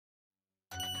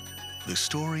The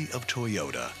story of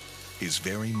Toyota is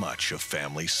very much a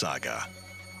family saga.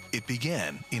 It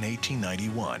began in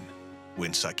 1891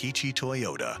 when Sakichi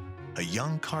Toyota, a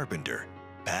young carpenter,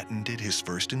 patented his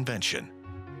first invention,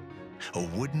 a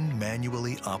wooden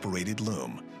manually operated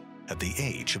loom, at the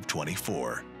age of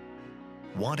 24.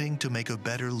 Wanting to make a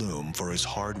better loom for his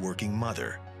hard-working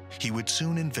mother, he would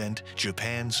soon invent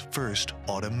Japan's first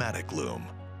automatic loom,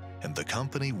 and the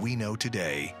company we know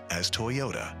today as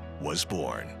Toyota was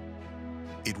born.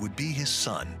 It would be his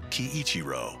son,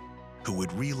 Kiichiro, who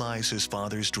would realize his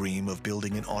father's dream of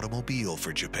building an automobile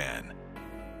for Japan,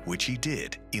 which he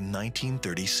did in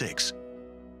 1936,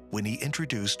 when he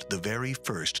introduced the very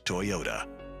first Toyota,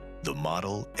 the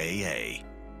Model AA.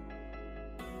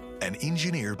 An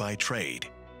engineer by trade,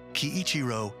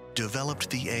 Kiichiro developed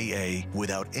the AA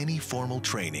without any formal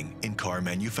training in car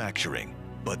manufacturing,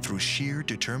 but through sheer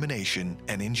determination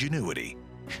and ingenuity,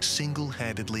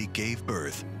 single-handedly gave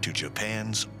birth to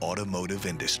Japan's automotive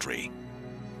industry.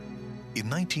 In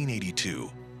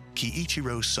 1982,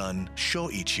 Kiichiro's son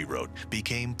Shoichiro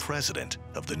became president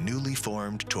of the newly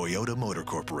formed Toyota Motor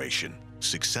Corporation,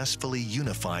 successfully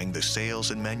unifying the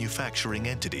sales and manufacturing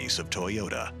entities of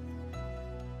Toyota.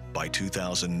 By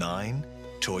 2009,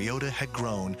 Toyota had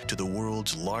grown to the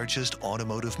world's largest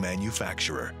automotive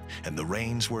manufacturer, and the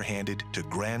reins were handed to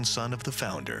grandson of the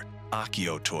founder,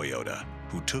 Akio Toyoda,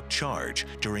 who took charge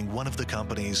during one of the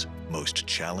company's most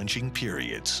challenging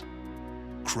periods.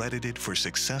 Credited for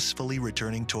successfully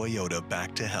returning Toyota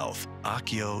back to health,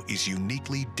 Akio is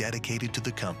uniquely dedicated to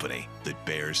the company that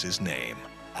bears his name.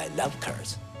 I love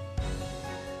cars.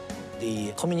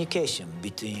 The communication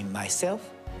between myself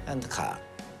and the car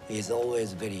is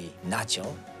always very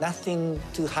natural, nothing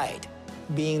to hide.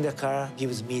 Being the car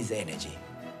gives me the energy.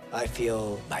 I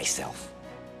feel myself.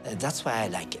 And that's why I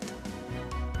like it.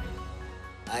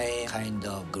 I kind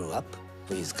of grew up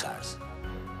with cars.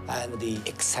 And the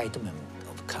excitement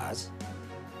of cars,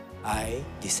 I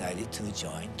decided to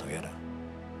join Toyota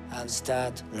and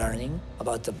start learning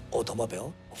about the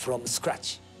automobile from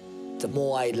scratch. The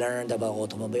more I learned about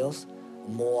automobiles,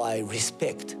 the more I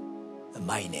respect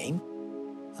my name,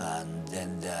 and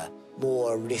then the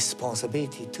more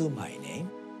responsibility to my name.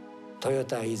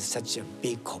 Toyota is such a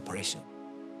big corporation.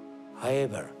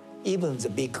 However, even the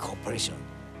big corporation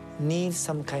needs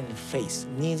some kind of face,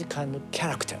 needs kind of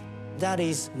character. That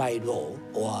is my role,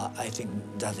 or I think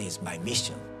that is my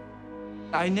mission.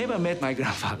 I never met my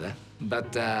grandfather,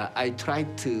 but I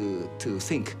tried to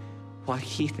think what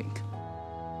he thinks.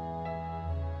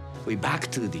 We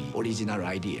back to the original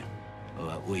idea.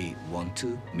 We want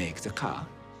to make the car,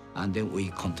 and then we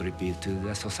contribute to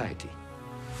the society.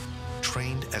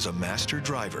 Trained as a master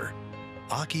driver,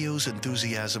 Akio's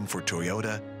enthusiasm for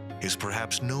Toyota is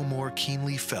perhaps no more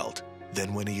keenly felt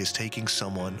than when he is taking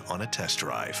someone on a test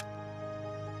drive.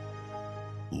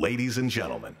 Ladies and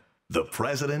gentlemen, the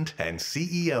president and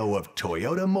CEO of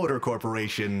Toyota Motor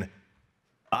Corporation,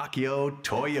 Akio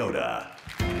Toyoda.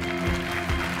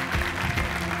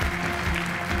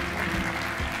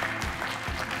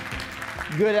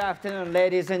 Good afternoon,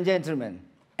 ladies and gentlemen,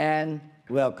 and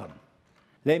welcome.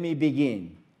 Let me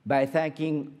begin by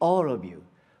thanking all of you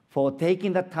for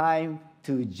taking the time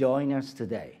to join us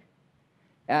today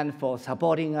and for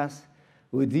supporting us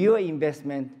with your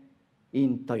investment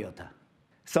in Toyota.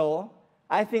 So,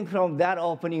 I think from that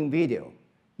opening video,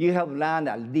 you have learned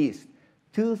at least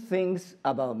two things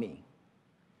about me.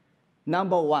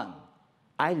 Number one,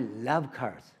 I love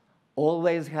cars.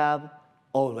 Always have,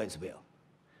 always will.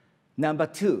 Number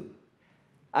two,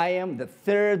 I am the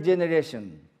third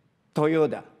generation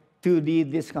Toyota to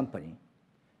lead this company.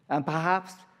 And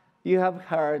perhaps you have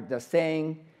heard the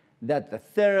saying that the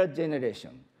third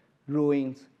generation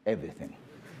ruins everything.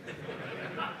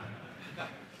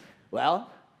 Well,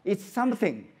 it's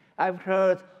something I've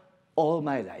heard all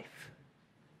my life.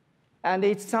 And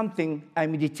it's something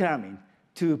I'm determined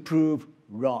to prove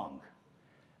wrong.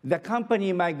 The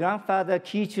company my grandfather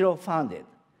Kiichiro founded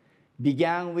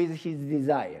began with his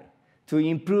desire to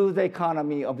improve the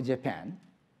economy of Japan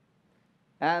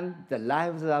and the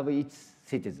lives of its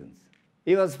citizens.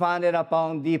 It was founded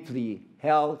upon deeply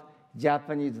held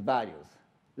Japanese values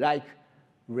like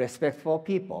respect for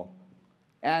people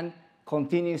and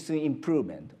continuous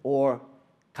improvement, or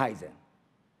kaizen.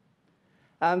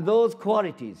 And those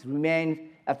qualities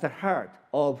remain at the heart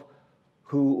of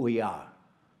who we are.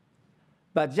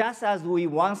 But just as we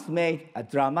once made a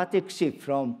dramatic shift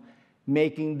from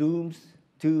making looms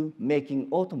to making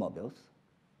automobiles,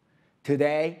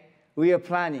 today we are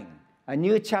planning a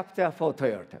new chapter for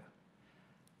Toyota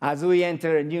as we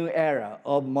enter a new era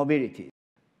of mobility.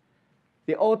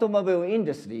 The automobile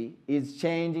industry is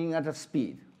changing at a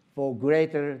speed for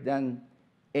greater than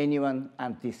anyone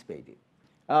anticipated.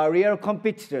 Our real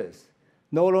competitors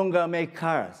no longer make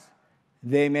cars,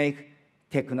 they make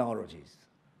technologies.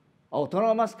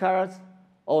 Autonomous cars,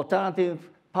 alternative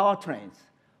powertrains,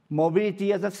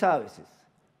 mobility as a services,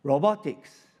 robotics.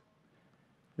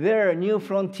 There are new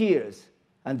frontiers,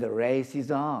 and the race is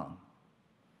on.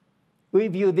 We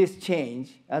view this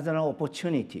change as an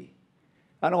opportunity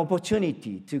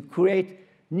to create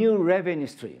new revenue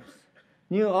streams,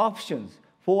 new options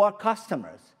for our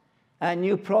customers, and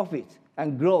new profits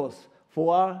and growth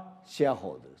for our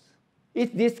shareholders.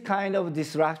 It's this kind of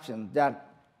disruption that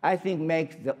I think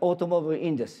makes the automobile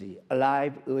industry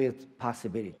alive with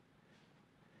possibility.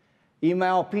 In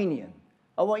my opinion,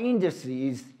 our industry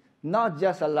is not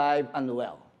just alive and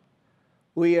well.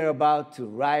 We are about to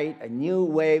ride a new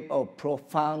wave of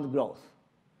profound growth.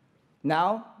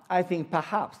 Now, I think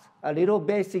perhaps a little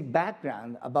basic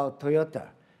background about Toyota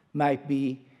might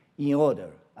be in order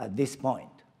at this point.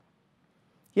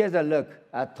 Here's a look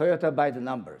at Toyota by the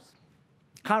numbers.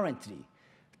 Currently,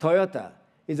 Toyota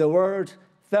is the world's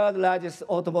third largest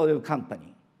automotive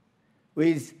company,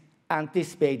 with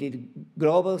anticipated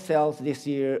global sales this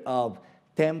year of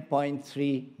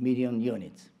 10.3 million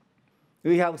units.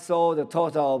 We have sold a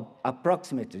total of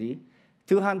approximately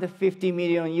 250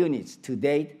 million units to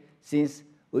date since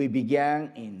we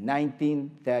began in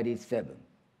 1937.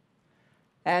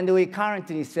 And we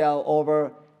currently sell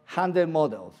over 100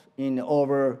 models in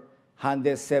over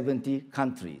 170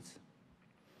 countries.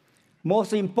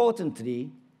 Most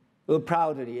importantly, we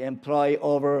proudly employ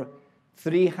over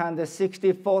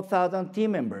 364,000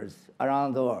 team members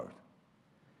around the world.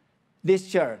 This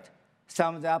chart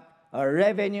sums up our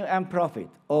revenue and profit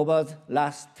over the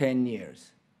last 10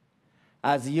 years.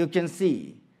 As you can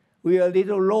see, we are a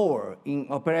little lower in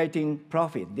operating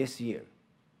profit this year.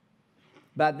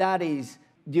 But that is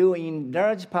due in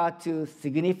large part to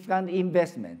significant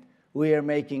investment we are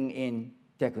making in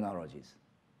technologies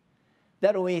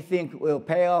that we think will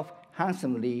pay off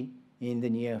handsomely in the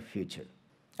near future.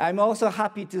 I'm also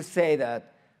happy to say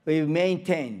that we've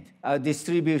maintained our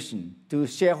distribution to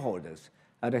shareholders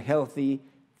at a healthy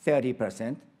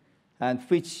 30%, and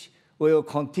which we will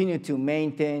continue to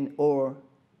maintain or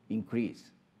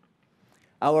increase.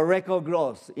 Our record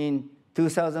growth in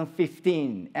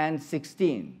 2015 and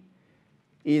 16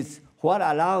 is what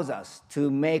allows us to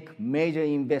make major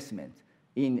investments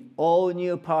in all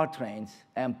new powertrains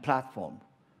and platforms,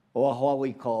 or what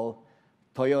we call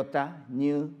Toyota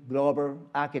New Global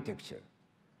Architecture.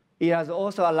 It has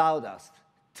also allowed us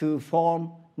to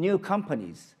form new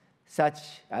companies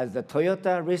such as the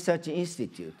Toyota Research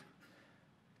Institute,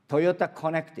 Toyota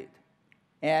Connected,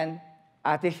 and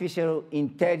Artificial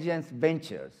Intelligence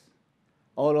Ventures,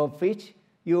 all of which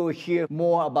you will hear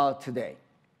more about today.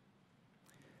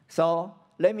 So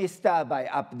let me start by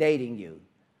updating you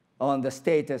on the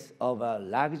status of our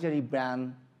luxury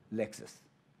brand, Lexus.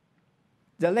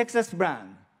 The Lexus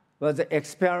brand was the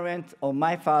experiment of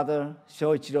my father,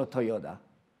 Shoichiro Toyoda,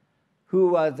 who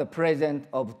was the president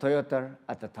of Toyota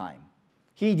at the time.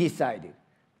 He decided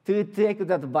to take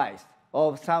the advice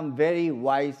of some very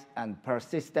wise and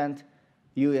persistent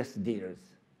US dealers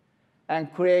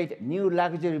and create a new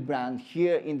luxury brand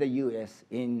here in the US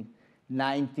in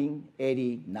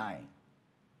 1989.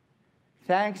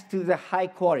 Thanks to the high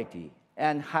quality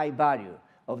and high value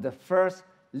of the first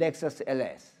Lexus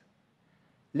LS,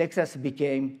 Lexus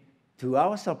became, to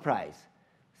our surprise,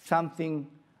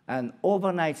 an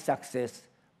overnight success.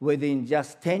 Within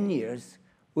just 10 years,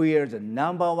 we are the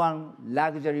 #1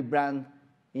 luxury brand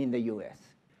in the US.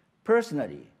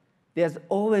 Personally, there's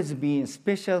always been a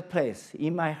special place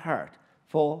in my heart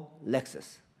for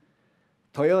Lexus.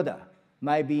 Toyota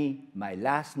might be my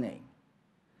last name,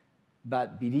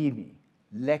 but believe me,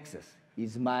 Lexus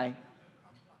is my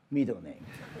middle name.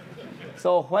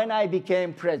 So when I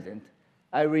became president,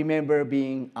 I remember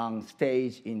being on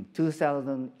stage in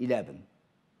 2011,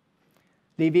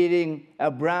 revealing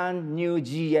a brand new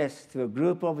GS to a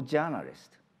group of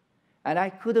journalists. And I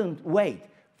couldn't wait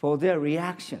for their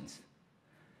reactions.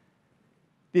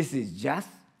 This is just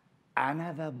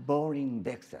another boring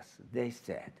Lexus, they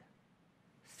said.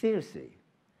 Seriously,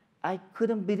 I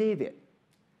couldn't believe it.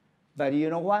 But you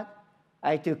know what?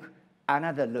 I took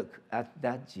another look at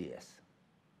that GS.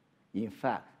 In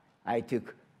fact, I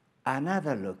took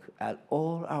another look at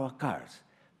all our cars,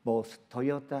 both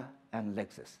Toyota and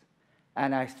Lexus.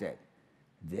 And I said,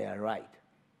 they're right.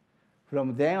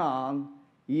 From then on,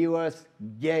 it was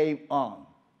game on.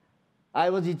 I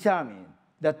was determined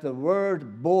that the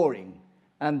word boring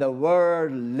and the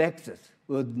word Lexus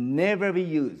would never be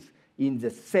used in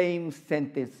the same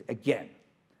sentence again.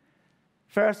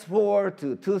 Fast forward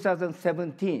to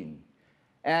 2017,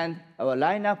 and our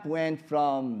lineup went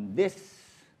from this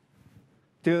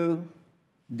to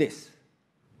this.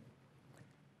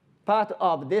 Part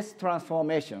of this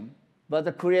transformation was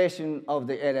the creation of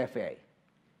the LFA,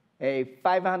 a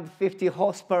 550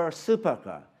 horsepower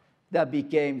supercar that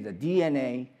became the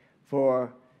DNA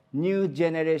for new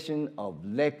generation of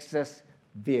Lexus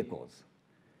vehicles.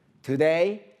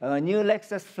 Today, our new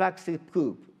Lexus flagship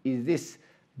coupe is this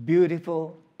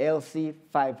beautiful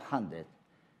LC500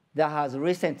 that has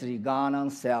recently gone on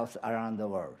sales around the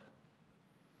world.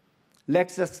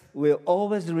 Lexus will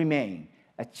always remain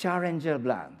a challenger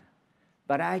brand,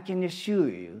 but I can assure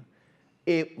you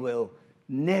it will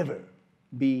never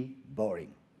be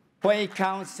boring. When it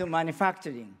comes to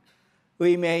manufacturing,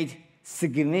 we made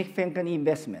significant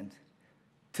investment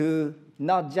to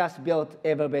not just build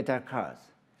ever better cars,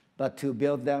 but to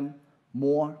build them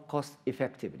more cost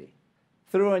effectively.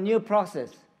 Through a new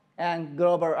process and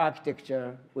global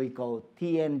architecture we call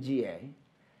TNGA,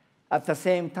 at the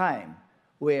same time,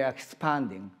 we are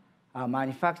expanding our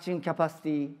manufacturing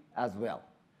capacity as well.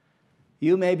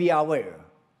 You may be aware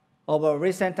of a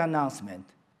recent announcement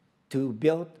to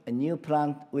build a new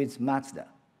plant with Mazda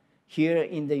here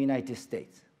in the United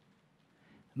States.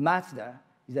 Mazda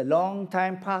is a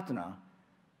longtime partner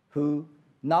who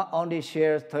not only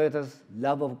shares Toyota's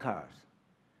love of cars,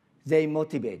 they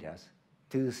motivate us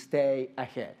to stay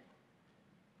ahead.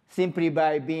 Simply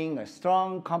by being a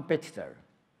strong competitor,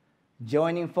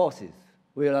 joining forces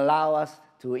will allow us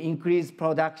to increase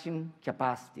production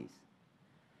capacities.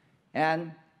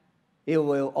 And it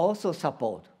will also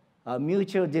support a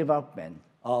mutual development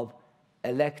of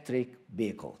electric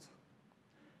vehicles.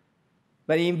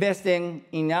 By investing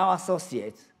in our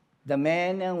associates, the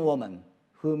men and women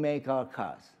who make our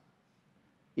cars,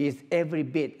 is every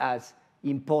bit as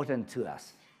important to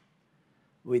us.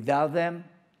 Without them,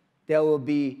 there will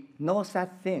be no such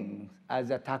thing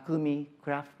as a Takumi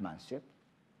craftsmanship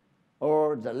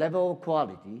or the level of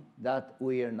quality that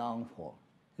we are known for.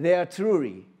 They are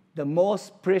truly the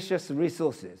most precious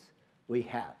resources we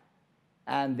have,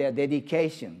 and their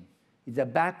dedication is the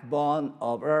backbone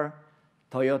of our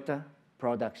Toyota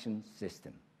production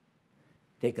system.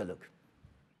 Take a look.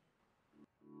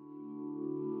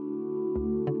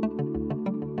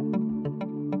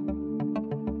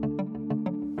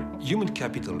 Human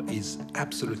capital is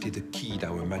absolutely the key to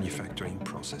our manufacturing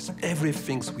process.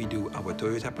 Everything we do, our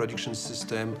Toyota production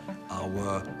system,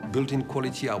 our built-in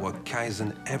quality, our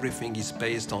Kaizen, everything is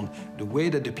based on the way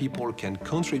that the people can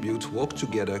contribute, work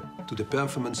together to the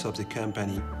performance of the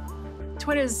company.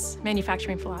 Toyota's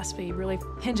manufacturing philosophy really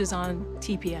hinges on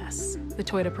TPS, the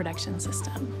Toyota production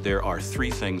system. There are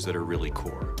three things that are really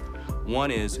core.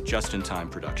 One is just-in-time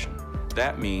production.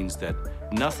 That means that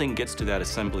nothing gets to that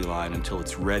assembly line until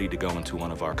it's ready to go into one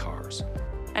of our cars.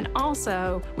 And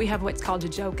also, we have what's called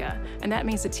Jijoka, and that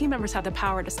means the team members have the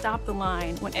power to stop the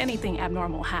line when anything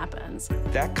abnormal happens.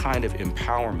 That kind of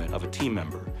empowerment of a team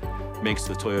member makes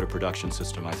the Toyota production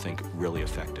system, I think, really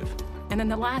effective. And then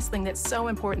the last thing that's so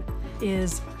important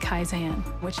is Kaizen,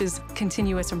 which is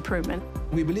continuous improvement.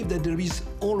 We believe that there is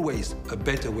always a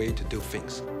better way to do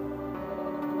things.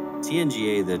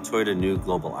 TNGA, the Toyota New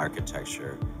Global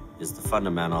Architecture, is the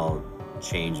fundamental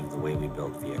change of the way we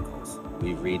build vehicles.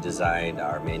 We've redesigned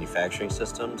our manufacturing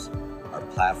systems, our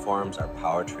platforms, our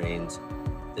powertrains.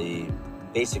 The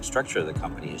basic structure of the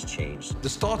company has changed. The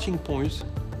starting point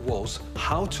was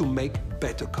how to make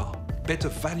better car, better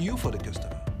value for the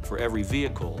customer. For every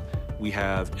vehicle, we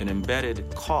have an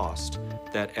embedded cost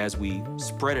that as we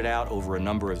spread it out over a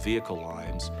number of vehicle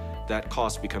lines, that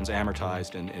cost becomes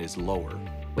amortized and is lower.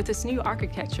 With this new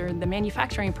architecture, the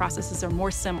manufacturing processes are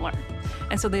more similar.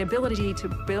 And so the ability to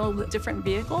build different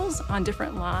vehicles on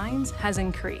different lines has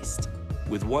increased.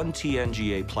 With one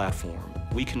TNGA platform,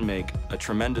 we can make a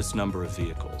tremendous number of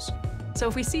vehicles. So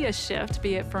if we see a shift,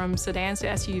 be it from sedans to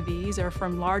SUVs or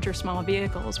from large or small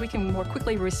vehicles, we can more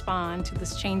quickly respond to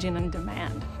this changing in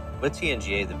demand. With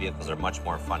TNGA, the vehicles are much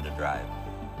more fun to drive.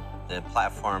 The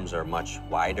platforms are much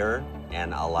wider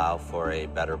and allow for a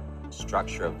better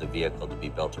structure of the vehicle to be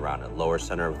built around a lower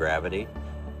center of gravity.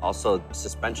 Also,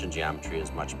 suspension geometry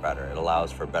is much better. It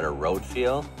allows for better road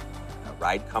feel,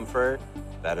 ride comfort,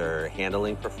 better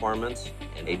handling performance,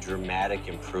 and a dramatic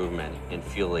improvement in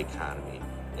fuel economy.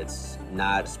 It's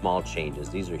not small changes.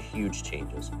 These are huge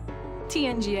changes.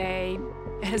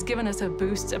 TNGA has given us a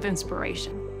boost of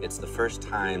inspiration. It's the first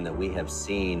time that we have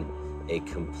seen a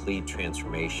complete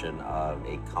transformation of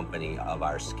a company of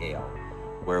our scale,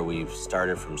 where we've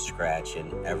started from scratch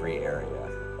in every area.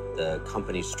 The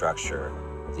company structure,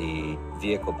 the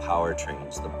vehicle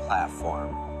powertrains, the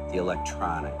platform, the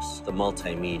electronics, the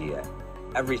multimedia.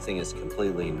 Everything is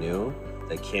completely new.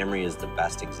 The Camry is the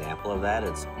best example of that.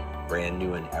 It's brand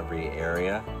new in every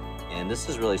area. And this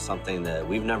is really something that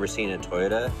we've never seen at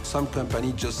Toyota. Some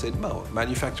companies just said, no,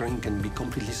 manufacturing can be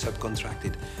completely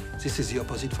subcontracted. This is the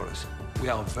opposite for us. We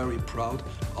are very proud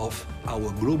of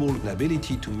our global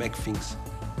ability to make things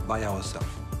by ourselves.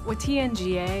 With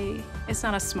TNGA, it's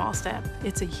not a small step,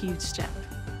 it's a huge step.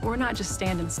 We're not just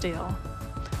standing still.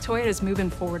 Toyota's moving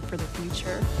forward for the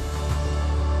future.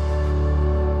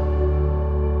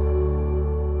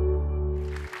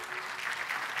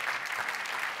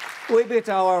 We built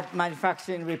our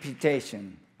manufacturing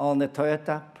reputation on the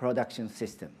Toyota production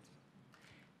system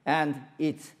and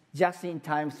its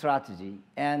just-in-time strategy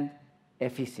and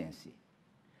efficiency.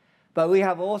 But we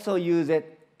have also used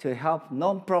it to help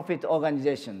non-profit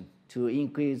organizations to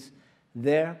increase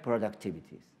their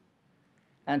productivities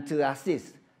and to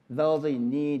assist those in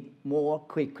need more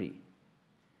quickly.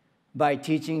 By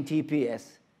teaching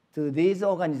TPS to these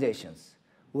organizations,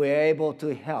 we are able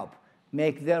to help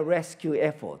make their rescue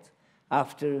efforts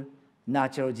after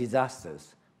natural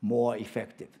disasters more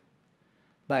effective.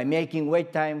 By making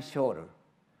wait times shorter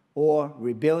or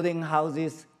rebuilding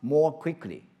houses more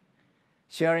quickly,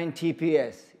 sharing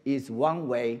TPS is one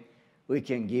way we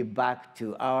can give back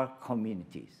to our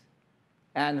communities.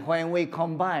 And when we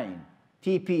combine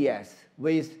TPS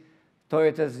with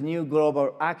Toyota's new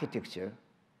global architecture,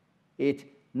 it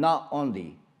not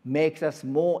only makes us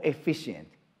more efficient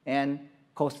and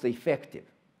cost-effective,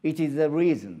 it is the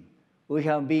reason we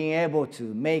have been able to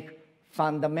make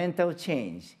fundamental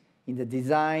change in the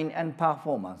design and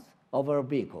performance of our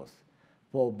vehicles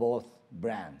for both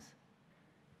brands.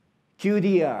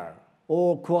 QDR,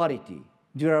 or quality,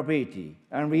 durability,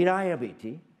 and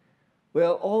reliability,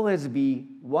 will always be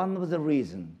one of the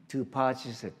reasons to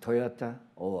purchase a Toyota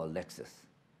or a Lexus.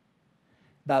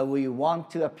 But we want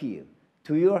to appeal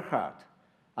to your heart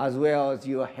as well as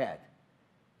your head,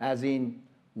 as in,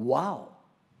 wow,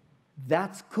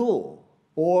 that's cool,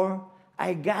 or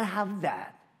I gotta have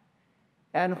that.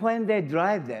 And when they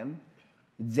drive them,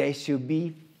 they should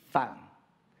be fun.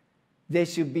 They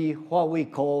should be what we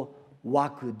call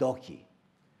wakudoki,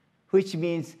 which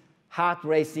means heart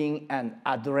racing and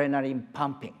adrenaline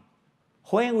pumping.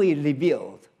 When we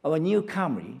revealed our new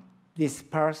Camry this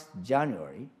past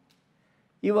January,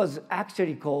 it was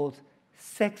actually called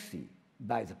sexy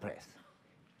by the press.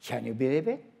 Can you believe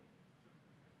it?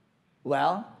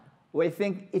 Well, we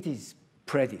think it is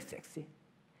pretty sexy.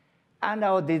 And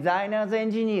our designers and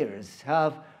engineers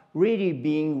have really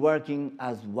been working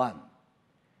as one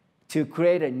to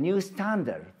create a new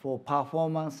standard for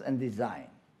performance and design.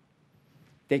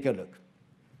 Take a look.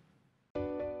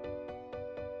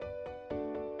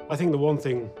 I think the one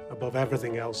thing above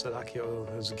everything else that Akio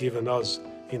has given us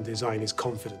in design is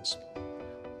confidence.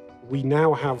 We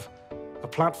now have a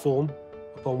platform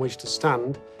upon which to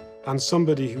stand and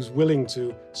somebody who's willing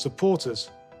to support us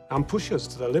and push us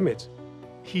to the limit.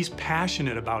 He's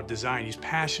passionate about design, he's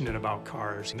passionate about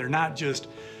cars. They're not just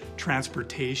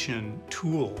transportation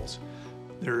tools.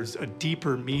 There's a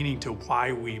deeper meaning to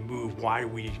why we move, why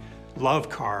we love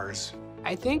cars.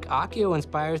 I think Akio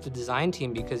inspires the design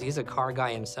team because he's a car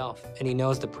guy himself and he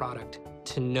knows the product.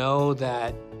 To know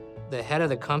that the head of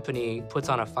the company puts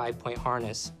on a 5-point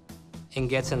harness and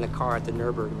gets in the car at the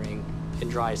Nürburgring and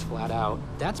drives flat out,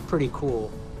 that's pretty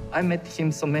cool. I met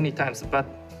him so many times, but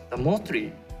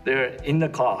mostly they're in the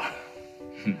car,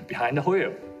 behind the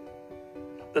wheel.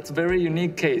 That's a very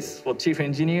unique case for chief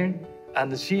engineer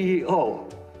and the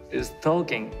CEO is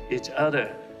talking each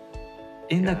other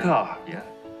in the car. Yeah.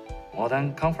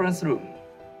 Modern conference room.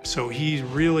 So he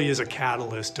really is a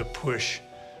catalyst to push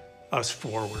us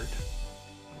forward.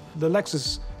 The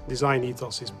Lexus design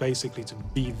ethos is basically to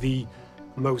be the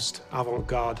most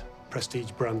avant-garde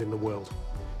prestige brand in the world,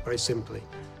 very simply.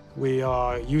 We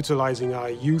are utilizing our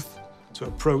youth to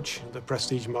approach the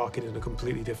prestige market in a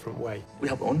completely different way. We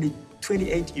have only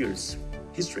 28 years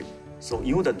history. So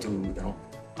in order to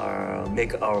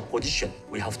make our position,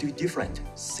 we have to be different.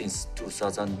 Since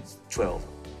 2012,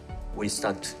 we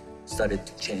started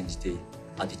to change the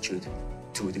attitude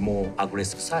to the more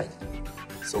aggressive side.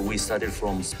 So we started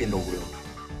from spindle wheel.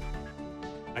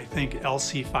 I think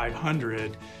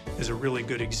LC500 is a really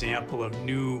good example of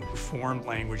new form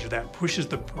language that pushes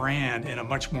the brand in a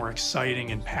much more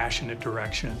exciting and passionate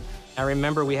direction. I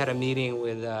remember we had a meeting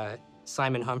with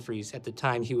Simon Humphries. At the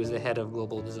time, he was the head of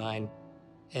global design.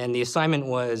 And the assignment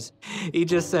was, he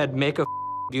just said, make a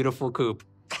beautiful coupe.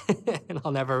 And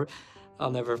I'll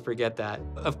never forget that.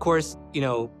 Of course,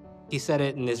 he said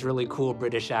it in this really cool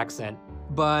British accent.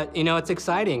 But, it's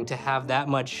exciting to have that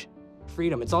much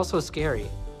freedom. It's also scary.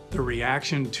 The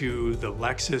reaction to the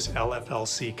Lexus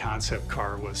LFLC concept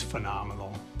car was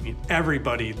phenomenal. I mean,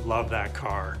 everybody loved that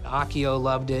car. Akio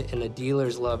loved it, and the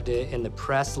dealers loved it, and the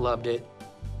press loved it.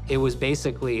 It was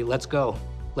basically, let's go.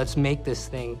 Let's make this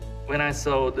thing. When I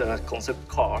saw the concept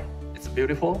car, it's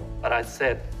beautiful, but I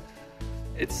said,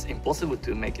 it's impossible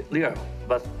to make it real.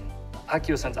 But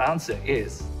Akio-san's answer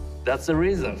is, that's the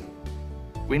reason.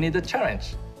 We need a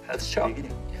challenge. That's sure.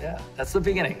 Yeah, that's the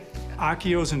beginning.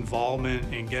 Akio's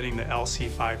involvement in getting the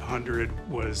LC500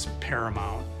 was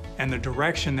paramount, and the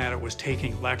direction that it was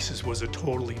taking Lexus was a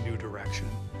totally new direction.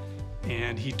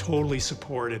 And he totally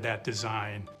supported that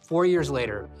design. 4 years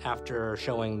later, after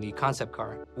showing the concept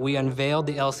car, we unveiled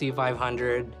the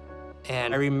LC500,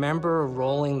 and I remember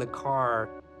rolling the car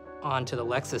onto the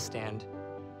Lexus stand.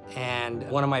 And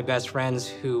one of my best friends,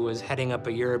 who was heading up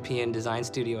a European design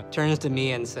studio, turns to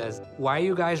me and says, "Why are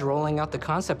you guys rolling out the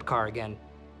concept car again?"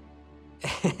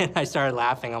 And I started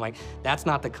laughing. I'm like, that's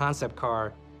not the concept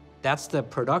car, that's the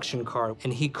production car.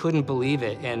 And he couldn't believe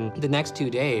it. And the next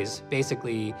 2 days,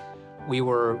 basically, we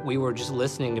were just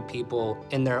listening to people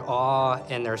in their awe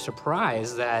and their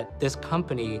surprise that this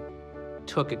company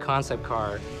took a concept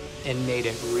car and made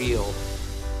it real.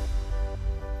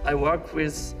 I worked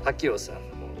with Akio-san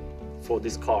for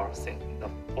this car since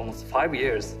almost 5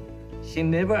 years. He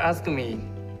never asked me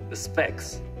the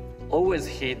specs. Always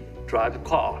he drive the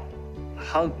car.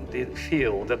 How did it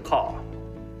feel, the car?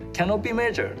 Cannot be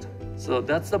measured. So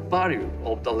that's the value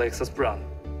of the Lexus brand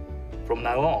from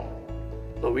now on.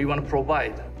 So we want to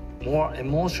provide more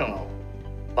emotional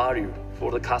value for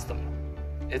the customer.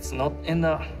 It's not in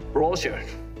the brochure.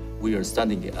 We are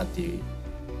standing at the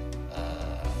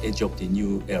edge of the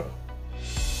new era.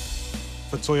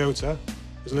 For Toyota,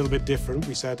 it's a little bit different.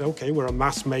 We said, okay, we're a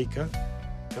mass maker.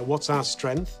 Now, what's our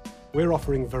strength? We're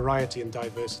offering variety and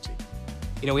diversity.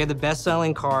 You know, we had the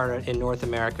best-selling car in North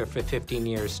America for 15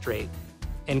 years straight.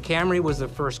 And Camry was the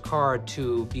first car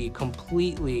to be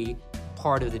completely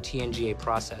part of the TNGA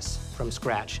process from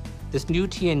scratch. This new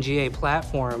TNGA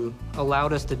platform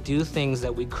allowed us to do things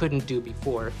that we couldn't do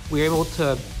before. We were able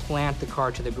to plant the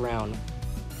car to the ground.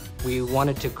 We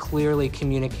wanted to clearly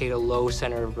communicate a low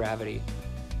center of gravity.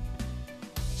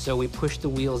 So we pushed the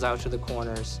wheels out to the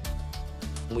corners.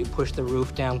 We pushed the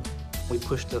roof down. We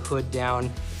pushed the hood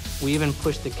down. We even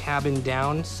pushed the cabin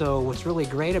down. So what's really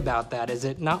great about that is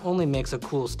it not only makes a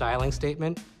cool styling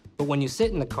statement, but when you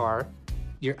sit in the car,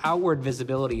 your outward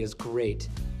visibility is great.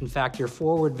 In fact, your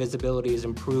forward visibility is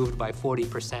improved by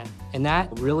 40%. And that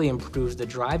really improves the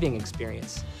driving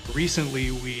experience. Recently,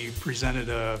 we presented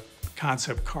a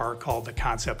concept car called the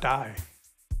Concept I.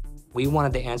 We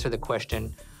wanted to answer the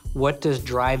question, what does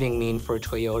driving mean for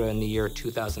Toyota in the year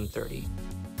 2030?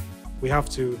 We have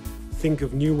to think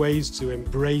of new ways to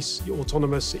embrace the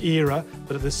autonomous era,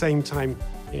 but at the same time,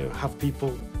 have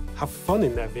people have fun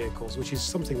in their vehicles, which is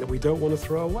something that we don't want to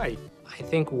throw away. I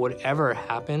think whatever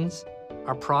happens,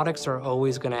 our products are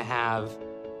always going to have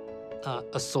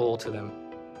a soul to them.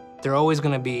 They're always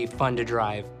going to be fun to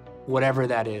drive, whatever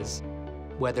that is.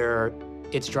 Whether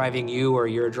it's driving you or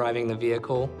you're driving the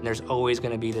vehicle, there's always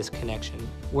going to be this connection.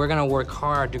 We're going to work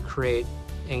hard to create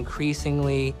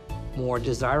increasingly more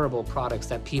desirable products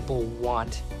that people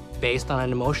want based on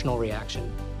an emotional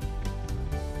reaction.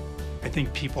 I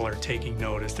think people are taking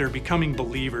notice. They're becoming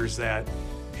believers that,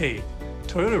 hey,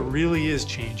 Toyota really is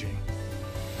changing.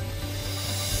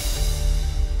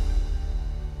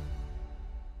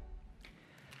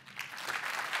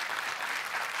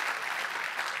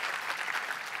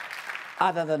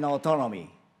 Other than autonomy,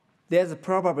 there's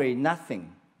probably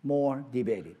nothing more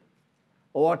debated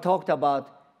or talked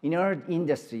about in our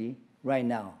industry right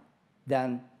now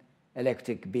than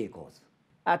electric vehicles.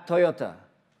 At Toyota,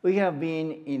 we have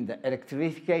been in the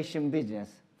electrification business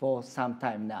for some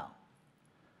time now.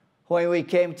 When we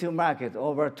came to market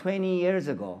over 20 years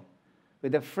ago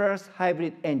with the first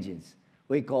hybrid engines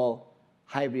we call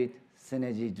hybrid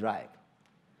synergy drive,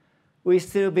 we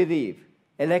still believe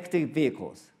electric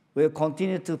vehicles will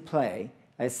continue to play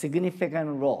a significant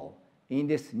role in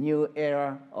this new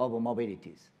era of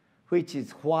mobilities, which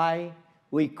is why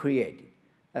we created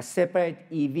a separate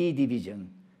EV division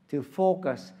to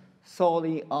focus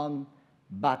solely on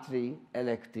battery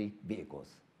electric vehicles.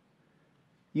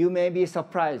 You may be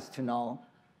surprised to know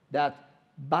that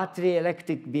battery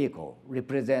electric vehicles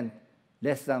represent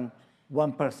less than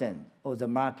 1% of the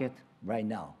market right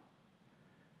now.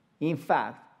 In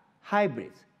fact,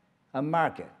 hybrids, a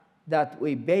market that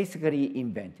we basically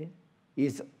invented,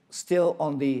 is still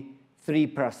only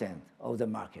 3% of the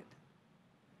market.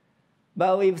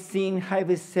 But we've seen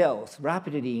hybrid sales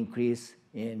rapidly increase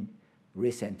in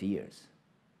recent years.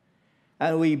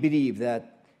 And we believe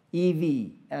that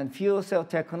EV and fuel cell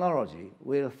technology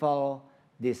will follow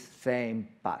this same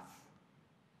path.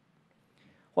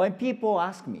 When people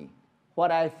ask me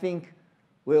what I think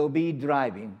will be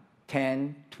driving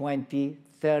 10, 20,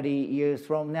 30 years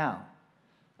from now,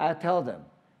 I tell them,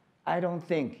 I don't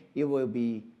think it will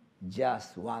be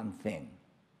just one thing.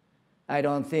 I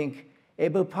don't think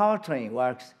every powertrain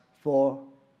works for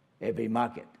every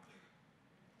market.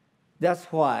 That's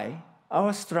why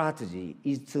our strategy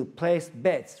is to place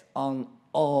bets on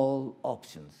all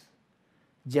options.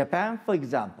 Japan, for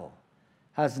example,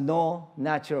 has no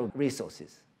natural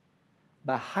resources,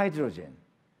 but hydrogen,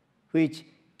 which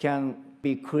can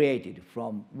be created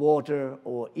from water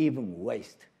or even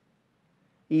waste,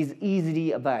 is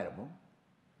easily available.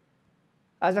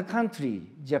 As a country,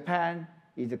 Japan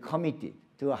is committed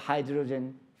to a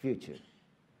hydrogen future.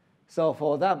 So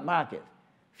for that market,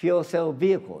 fuel cell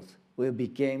vehicles will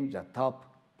become the top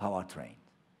powertrain.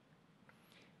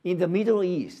 In the Middle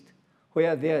East,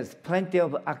 where there's plenty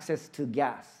of access to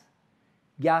gas,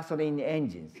 gasoline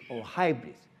engines or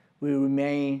hybrids will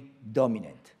remain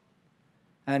dominant.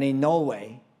 And in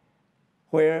Norway,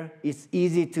 where it's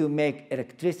easy to make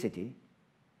electricity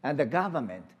and the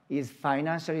government is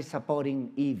financially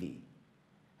supporting EV,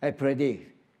 I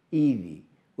predict EV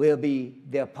will be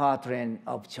their powertrain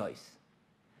of choice.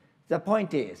 The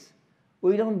point is,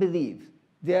 we don't believe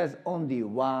there's only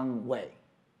one way.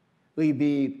 We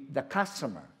believe the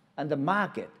customer and the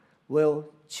market will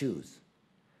choose.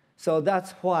 So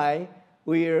that's why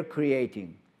we're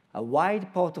creating a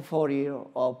wide portfolio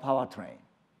of powertrain,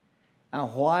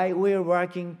 and why we're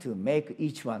working to make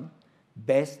each one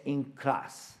best in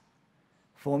class.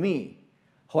 For me,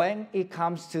 when it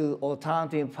comes to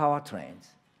alternative powertrains,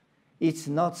 it's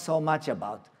not so much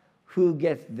about who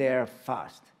gets there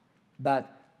first,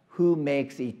 but who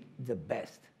makes it the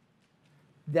best.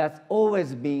 That's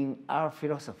always been our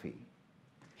philosophy.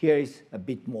 Here is a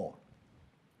bit more.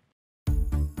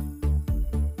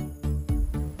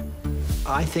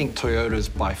 I think Toyota is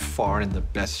by far in the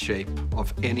best shape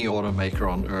of any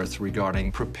automaker on earth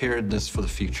regarding preparedness for the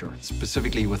future,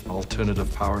 specifically with alternative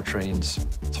powertrains.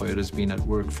 Toyota's been at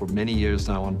work for many years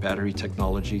now on battery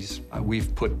technologies.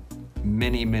 We've put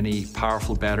many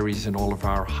powerful batteries in all of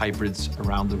our hybrids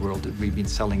around the world that we've been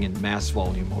selling in mass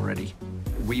volume already.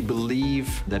 We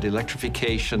believe that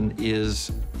electrification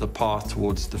is the path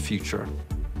towards the future.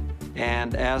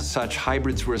 And as such,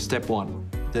 hybrids were step one.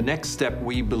 The next step,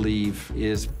 we believe,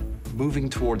 is moving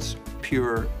towards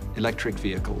pure electric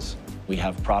vehicles. We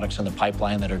have products in the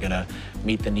pipeline that are going to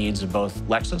meet the needs of both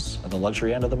Lexus at the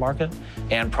luxury end of the market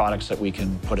and products that we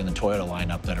can put in the Toyota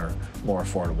lineup that are more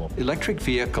affordable. Electric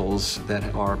vehicles that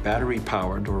are battery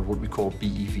powered, or what we call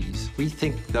BEVs, we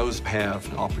think those have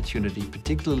an opportunity,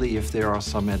 particularly if there are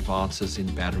some advances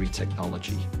in battery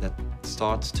technology that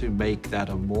starts to make that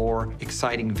a more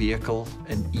exciting vehicle,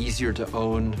 an easier to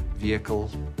own vehicle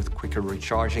with quicker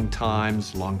recharging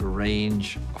times, longer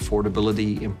range,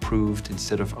 affordability improved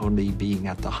instead of only being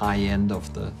at the high end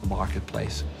of the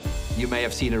marketplace. You may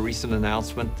have seen a recent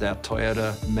announcement that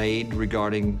Toyota made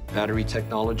regarding battery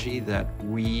technology that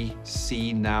we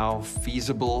see now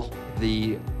feasible,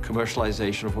 the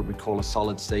commercialization of what we call a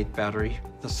solid-state battery.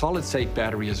 The solid-state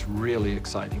battery is really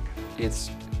exciting.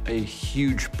 It's a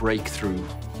huge breakthrough,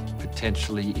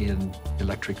 potentially, in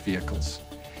electric vehicles.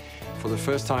 For the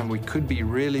first time, we could be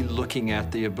really looking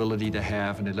at the ability to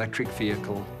have an electric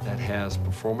vehicle that has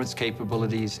performance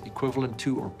capabilities equivalent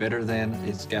to or better than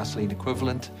its gasoline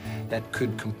equivalent, that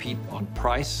could compete on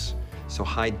price, so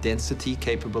high density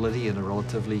capability in a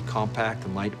relatively compact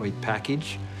and lightweight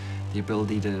package, the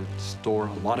ability to store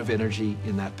a lot of energy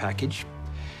in that package,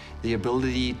 the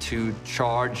ability to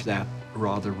charge that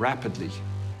rather rapidly,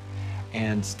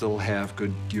 and still have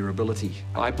good durability.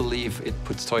 I believe it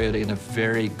puts Toyota in a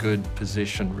very good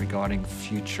position regarding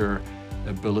future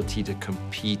ability to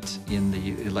compete in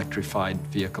the electrified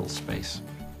vehicle space.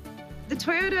 The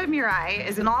Toyota Mirai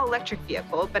is an all-electric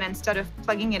vehicle, but instead of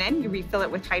plugging it in, you refill it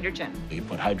with hydrogen. You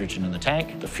put hydrogen in the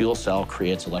tank, the fuel cell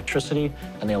creates electricity,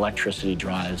 and the electricity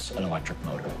drives an electric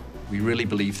motor. We really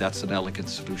believe that's an elegant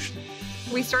solution.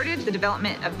 We started the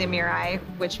development of the Mirai,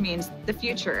 which means the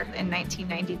future, in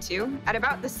 1992. At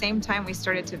about the same time, we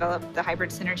started to develop the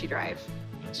hybrid synergy drive.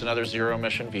 It's another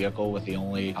zero-emission vehicle with the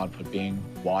only output being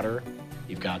water.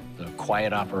 You've got the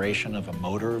quiet operation of a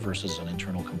motor versus an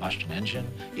internal combustion engine.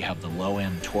 You have the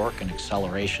low-end torque and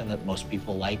acceleration that most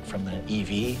people like from the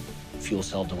EV. Fuel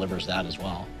cell delivers that as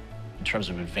well. In terms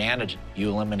of advantage, you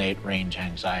eliminate range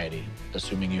anxiety.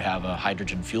 Assuming you have a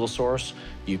hydrogen fuel source,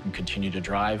 you can continue to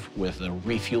drive with the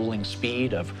refueling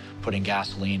speed of putting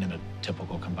gasoline in a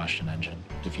typical combustion engine.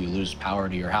 If you lose power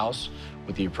to your house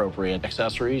with the appropriate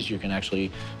accessories, you can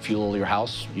actually fuel your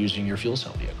house using your fuel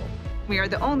cell vehicle. We are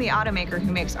the only automaker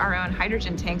who makes our own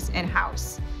hydrogen tanks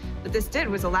in-house. What this did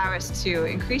was allow us to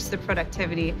increase the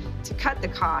productivity, to cut the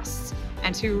costs,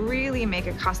 and to really make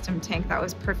a custom tank that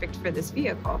was perfect for this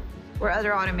vehicle, where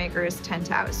other automakers tend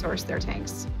to outsource their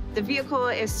tanks. The vehicle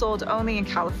is sold only in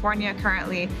California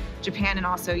currently, Japan, and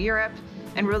also Europe,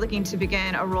 and we're looking to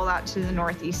begin a rollout to the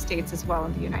Northeast states as well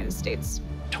in the United States.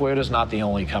 Toyota's not the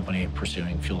only company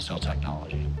pursuing fuel cell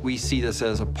technology. We see this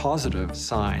as a positive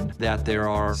sign that there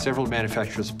are several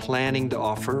manufacturers planning to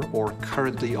offer or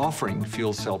currently offering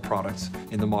fuel cell products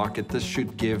in the market. This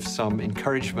should give some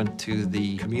encouragement to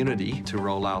the community to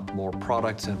roll out more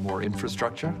products and more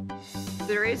infrastructure.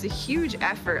 There is a huge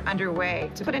effort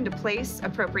underway to put into place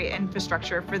appropriate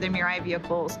infrastructure for the Mirai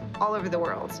vehicles all over the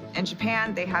world. In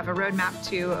Japan, they have a roadmap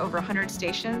to over 100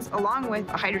 stations, along with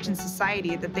a hydrogen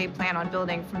society that they plan on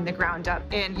building from the ground up.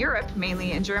 In Europe,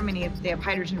 mainly in Germany, they have a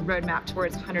hydrogen roadmap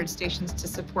towards 100 stations to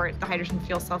support the hydrogen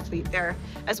fuel cell fleet there,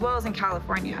 as well as in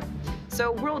California.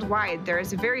 So worldwide, there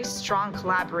is a very strong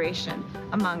collaboration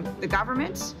among the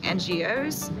government,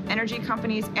 NGOs, energy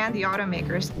companies, and the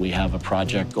automakers. We have a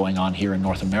project going on here in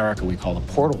North America we call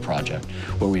the Portal Project,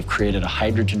 where we've created a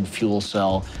hydrogen fuel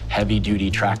cell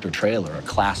heavy-duty tractor trailer, a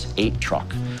Class 8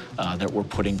 truck that we're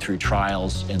putting through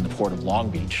trials in the Port of Long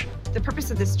Beach. The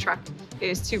purpose of this truck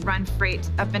is to run freight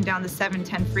up and down the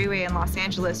 710 freeway in Los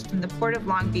Angeles from the Port of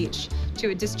Long Beach to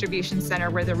a distribution center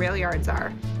where the rail yards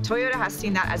are. Toyota has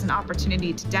seen that as an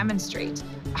opportunity to demonstrate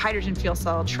a hydrogen fuel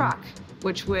cell truck,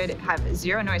 which would have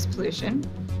zero noise pollution,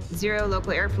 zero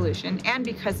local air pollution, and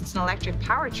because it's an electric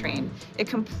powertrain, it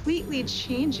completely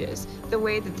changes the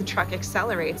way that the truck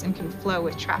accelerates and can flow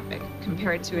with traffic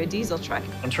compared to a diesel truck.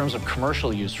 In terms of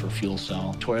commercial use for fuel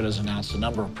cell, Toyota's announced a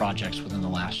number of projects within the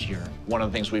last year. One of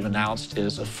the things we've announced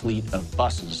is a fleet of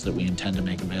buses that we intend to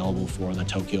make available for the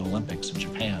Tokyo Olympics in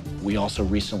Japan. We also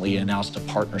recently announced a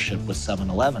partnership with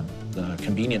 7-Eleven, the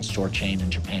convenience store chain in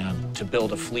Japan, to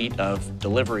build a fleet of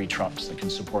delivery trucks that can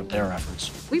support their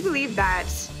efforts. We believe that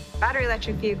battery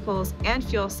electric vehicles and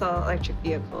fuel cell electric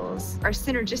vehicles are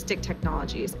synergistic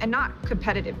technologies and not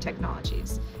competitive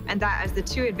technologies. And that as the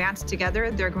two advance together,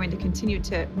 they're going to continue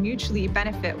to mutually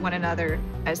benefit one another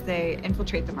as they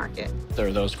infiltrate the market. There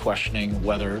are those questioning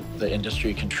whether the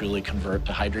industry can truly convert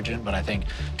to hydrogen, but I think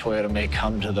Toyota may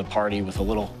come to the party with a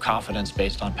little confidence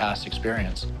based on past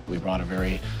experience. We brought a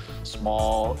very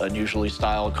small, unusually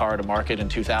styled car to market in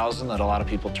 2000 that a lot of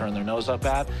people turned their nose up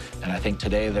at. And I think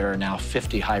today there are now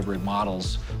 50 hybrid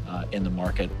models in the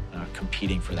market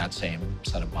competing for that same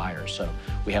set of buyers. So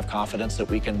we have confidence that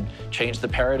we can change the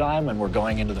paradigm, and we're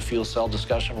going into the fuel cell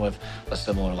discussion with a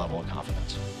similar level of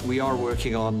confidence. We are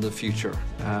working on the future,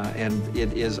 and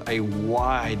it is a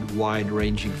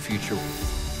wide-ranging future.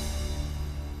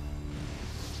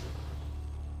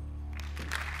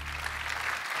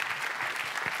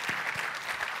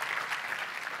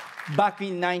 Back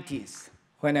in the 90s,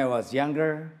 when I was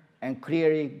younger and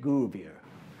clearly groovier,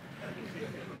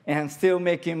 and still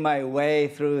making my way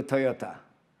through Toyota,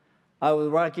 I was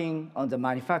working on the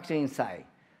manufacturing side,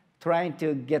 trying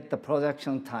to get the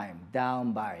production time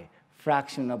down by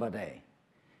fraction of a day.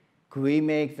 Could we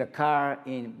make the car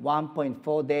in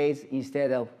 1.4 days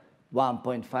instead of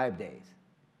 1.5 days?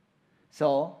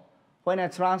 So when I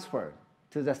transferred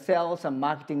to the sales and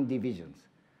marketing divisions,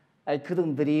 I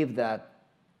couldn't believe that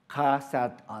cars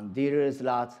sat on dealers'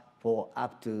 lots for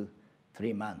up to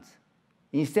 3 months.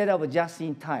 Instead of just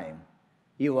in time,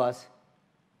 it was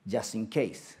just in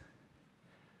case.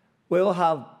 We'll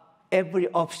have every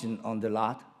option on the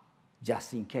lot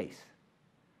just in case.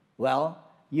 Well,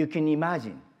 you can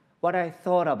imagine what I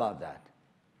thought about that.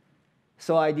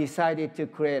 So I decided to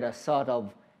create a sort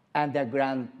of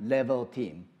underground level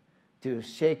team to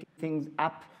shake things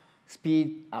up,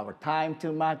 speed our time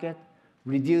to market,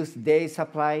 reduce day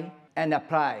supply, and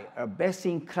apply a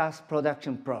best-in-class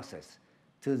production process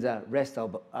to the rest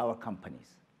of our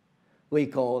companies. We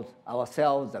called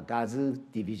ourselves the Gazoo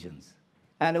divisions.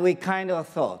 And we kind of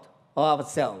thought of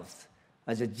ourselves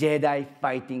as a Jedi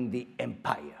fighting the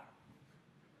Empire,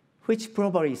 which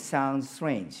probably sounds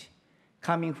strange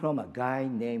coming from a guy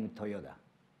named Toyota.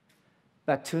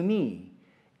 But to me,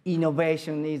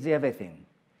 innovation is everything.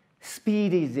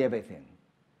 Speed is everything.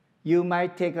 You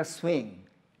might take a swing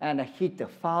and hit a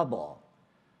foul ball,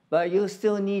 but you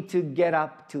still need to get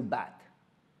up to bat.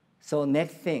 So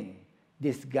next thing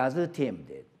this Gazoo team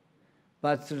did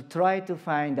but to try to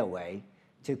find a way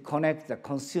to connect the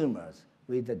consumers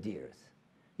with the dealers.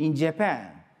 In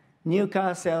Japan, new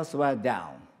car sales were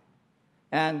down,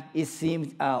 and it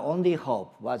seemed our only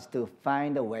hope was to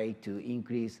find a way to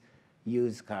increase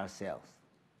used car sales.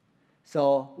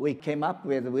 So we came up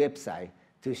with a website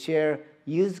to share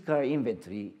used car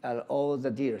inventory at all the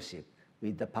dealerships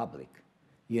with the public,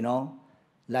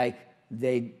 like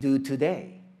they do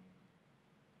today.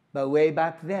 But way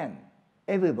back then,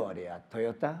 everybody at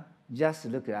Toyota just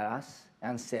looked at us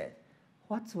and said,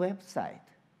 "What's website?"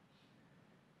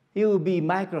 It would be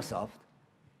Microsoft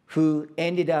who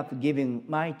ended up giving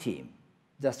my team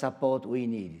the support we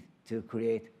needed to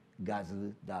create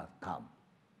Gazoo.com.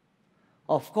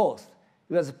 Of course,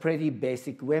 it was a pretty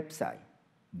basic website,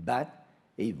 but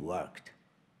it worked.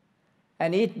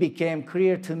 And it became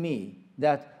clear to me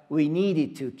that we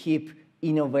needed to keep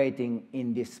innovating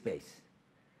in this space.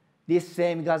 This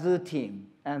same Gazoo team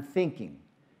and thinking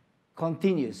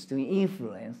continues to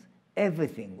influence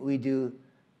everything we do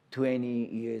 20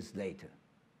 years later.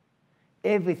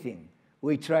 Everything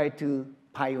we try to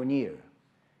pioneer.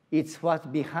 It's what's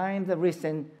behind the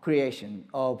recent creation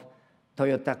of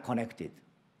Toyota Connected,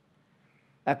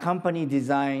 a company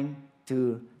designed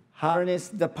to harness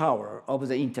the power of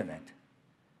the internet.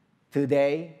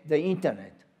 Today, the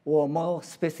internet, or more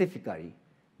specifically,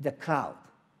 the cloud,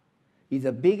 is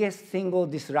the biggest single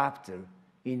disruptor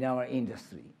in our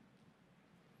industry.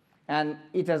 And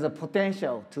it has a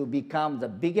potential to become the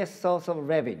biggest source of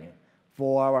revenue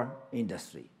for our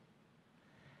industry.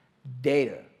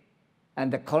 Data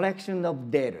and the collection of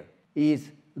data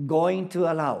is going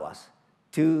to allow us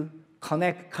to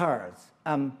connect cars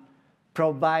and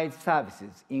provide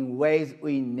services in ways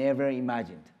we never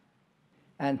imagined.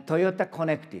 And Toyota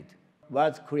Connected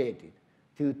was created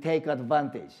to take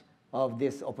advantage of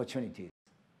this opportunity.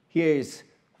 Here is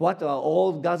what our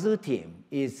old Gazoo team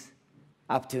is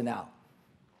up to now.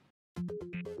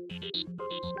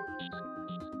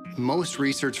 Most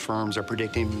research firms are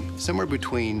predicting somewhere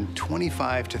between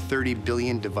 25 to 30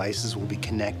 billion devices will be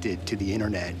connected to the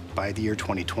internet by the year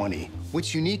 2020.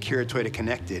 What's unique here at Toyota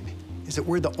Connected is that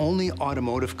we're the only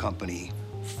automotive company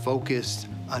focused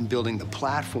on building the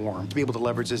platform to be able to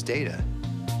leverage this data.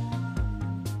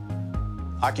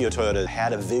 Akio Toyoda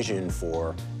had a vision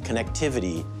for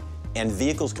connectivity and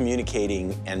vehicles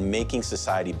communicating and making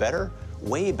society better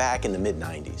way back in the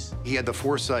mid-90s. He had the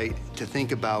foresight to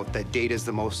think about that data is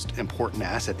the most important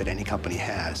asset that any company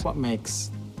has. What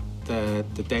makes the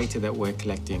data that we're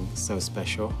collecting so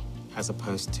special, as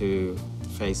opposed to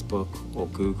Facebook or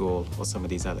Google or some of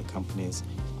these other companies,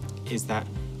 is that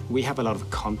we have a lot of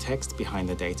context behind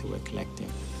the data we're collecting.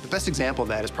 The best example of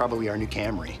that is probably our new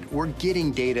Camry. We're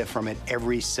getting data from it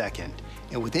every second.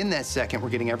 And within that second, we're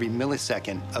getting every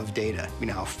millisecond of data. We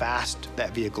know how fast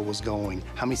that vehicle was going,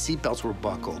 how many seatbelts were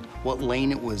buckled, what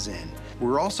lane it was in.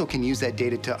 We also can use that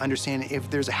data to understand if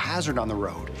there's a hazard on the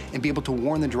road and be able to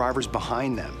warn the drivers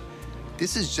behind them.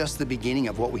 This is just the beginning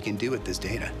of what we can do with this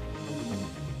data.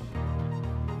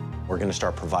 We're going to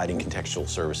start providing contextual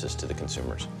services to the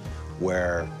consumers,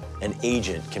 where an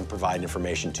agent can provide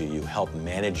information to you, help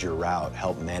manage your route,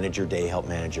 help manage your day, help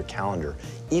manage your calendar,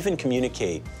 even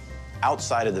communicate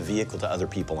outside of the vehicle to other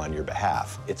people on your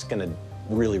behalf. It's going to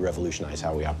really revolutionize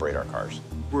how we operate our cars.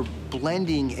 We're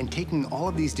blending and taking all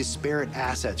of these disparate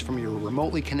assets from your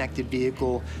remotely connected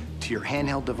vehicle to your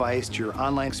handheld device to your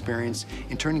online experience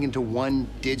and turning into one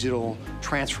digital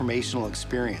transformational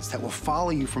experience that will follow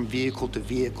you from vehicle to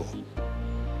vehicle.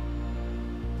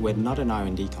 We're not an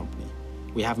R&D company.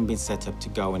 We haven't been set up to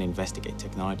go and investigate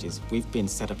technologies. We've been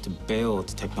set up to build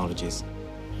technologies.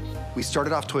 We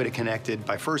started off Toyota Connected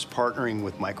by first partnering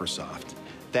with Microsoft.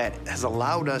 That has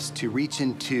allowed us to reach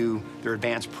into their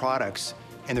advanced products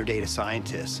and their data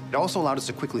scientists. It also allowed us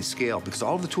to quickly scale because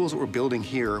all of the tools that we're building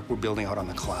here, we're building out on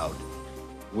the cloud.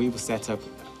 We were set up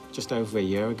just over a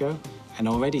year ago, and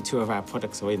already 2 of our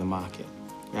products are in the market.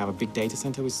 We have a big data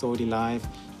center which is already live.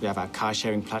 We have our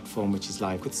car-sharing platform, which is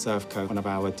live with Servco, one of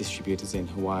our distributors in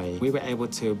Hawaii. We were able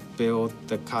to build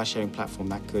the car-sharing platform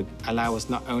that could allow us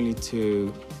not only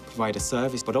to provide a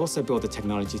service, but also build the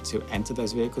technology to enter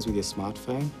those vehicles with your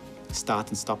smartphone, start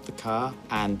and stop the car,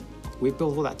 and we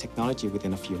built all that technology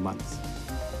within a few months.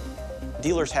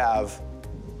 Dealers have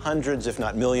hundreds, if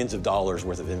not millions of dollars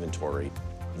worth of inventory.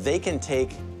 They can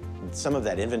take some of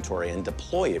that inventory and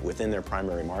deploy it within their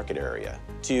primary market area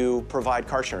to provide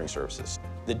car sharing services.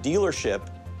 The dealership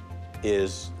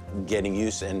is getting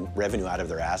use and revenue out of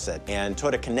their asset, and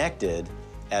Toyota Connected,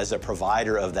 as a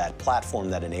provider of that platform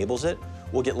that enables it,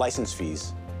 will get license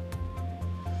fees.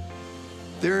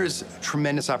 There's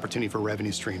tremendous opportunity for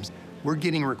revenue streams. We're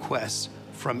getting requests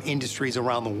from industries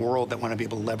around the world that want to be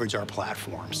able to leverage our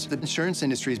platforms. The insurance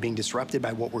industry is being disrupted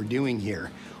by what we're doing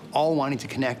here, all wanting to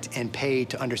connect and pay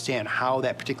to understand how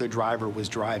that particular driver was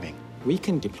driving. We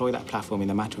can deploy that platform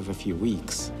in a matter of a few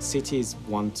weeks. Cities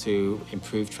want to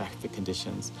improve traffic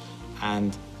conditions,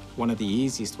 and one of the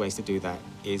easiest ways to do that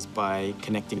is by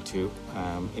connecting to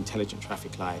intelligent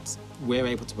traffic lights. We're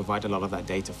able to provide a lot of that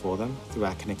data for them through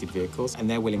our connected vehicles, and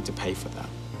they're willing to pay for that.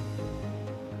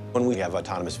 When we have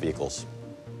autonomous vehicles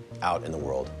out in the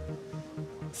world,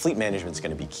 fleet management is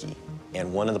going to be key.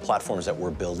 And one of the platforms that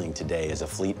we're building today is a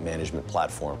fleet management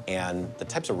platform. And the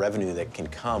types of revenue that can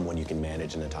come when you can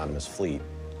manage an autonomous fleet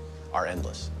are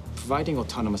endless. Providing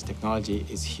autonomous technology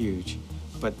is huge,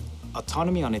 but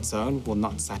autonomy on its own will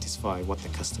not satisfy what the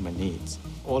customer needs.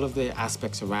 All of the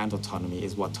aspects around autonomy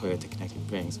is what Toyota Connected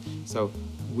brings. So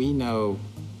we know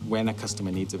when a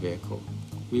customer needs a vehicle.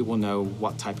 We will know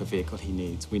what type of vehicle he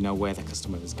needs. We know where the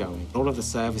customer is going. All of the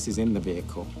services in the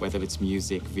vehicle, whether it's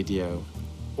music, video,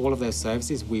 all of those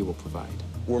services we will provide.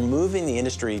 We're moving the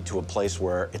industry to a place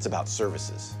where it's about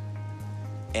services.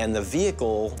 And the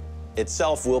vehicle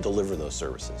itself will deliver those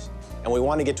services. And we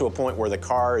want to get to a point where the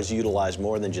car is utilized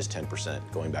more than just 10%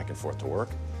 going back and forth to work.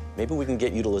 Maybe we can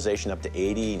get utilization up to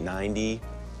 80, 90,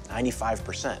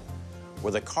 95%,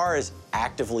 where the car is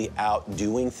actively out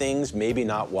doing things, maybe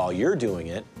not while you're doing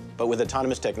it, but with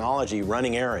autonomous technology,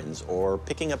 running errands or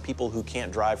picking up people who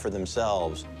can't drive for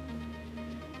themselves.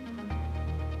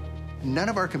 None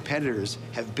of our competitors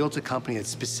have built a company that's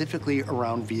specifically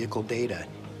around vehicle data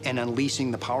and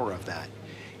unleashing the power of that.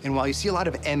 And while you see a lot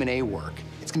of M&A work,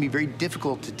 it's going to be very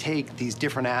difficult to take these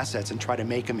different assets and try to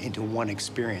make them into one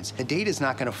experience. The data is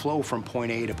not going to flow from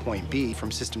point A to point B,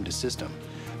 from system to system.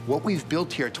 What we've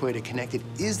built here at Toyota Connected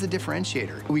is the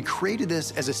differentiator. We created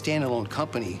this as a standalone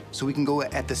company so we can go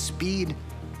at the speed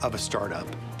of a startup,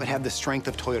 but have the strength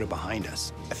of Toyota behind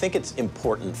us. I think it's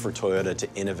important for Toyota to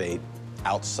innovate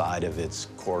outside of its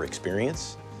core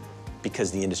experience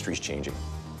because the industry is changing.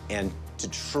 And to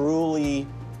truly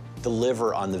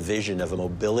deliver on the vision of a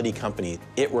mobility company,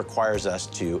 it requires us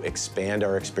to expand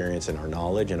our experience and our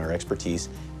knowledge and our expertise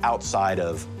outside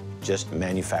of just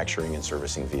manufacturing and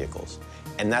servicing vehicles.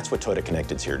 And that's what Toyota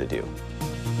Connected's here to do.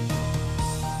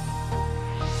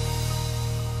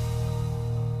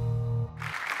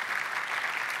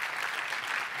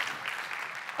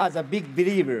 As a big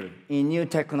believer in new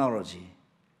technology,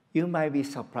 you might be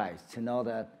surprised to know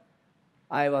that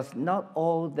I was not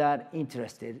all that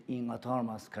interested in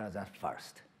autonomous cars at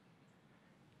first.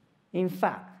 In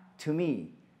fact, to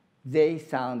me, they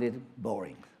sounded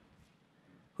boring,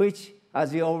 which,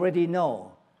 as you already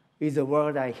know, is a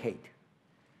word I hate.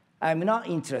 I'm not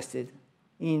interested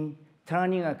in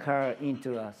turning a car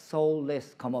into a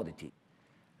soulless commodity.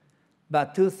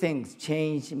 But two things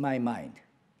changed my mind.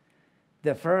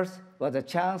 The first was a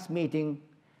chance meeting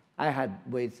I had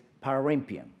with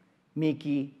Paralympian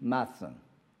Mickey Matson,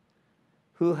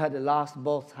 who had lost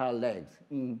both her legs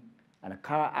in a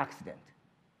car accident.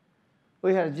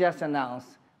 We had just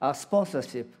announced our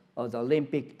sponsorship of the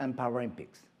Olympic and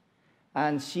Paralympics,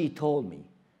 and she told me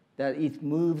that it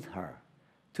moved her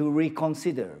to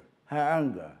reconsider her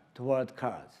anger toward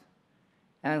cars,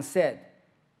 and said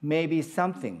maybe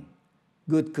something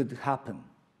good could happen.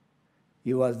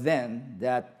 It was then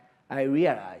that I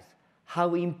realized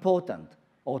how important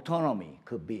autonomy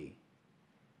could be,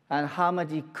 and how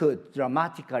much it could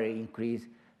dramatically increase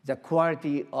the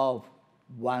quality of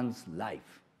one's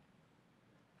life.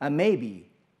 And maybe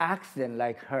accidents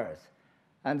like hers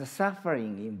and the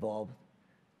suffering involved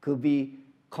could be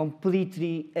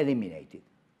completely eliminated.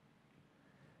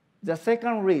 The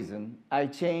second reason I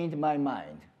changed my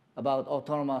mind about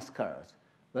autonomous cars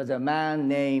was a man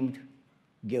named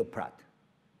Gil Pratt.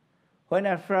 When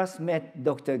I first met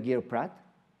Dr. Gil Pratt,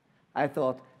 I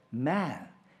thought, man,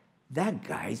 that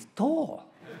guy's tall.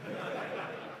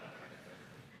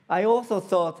 I also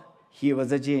thought he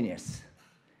was a genius.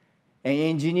 An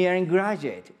engineering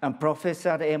graduate and professor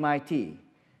at MIT,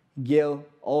 Gil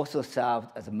also served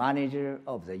as manager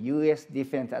of the US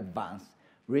Defense Advanced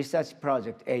Research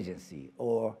Project Agency,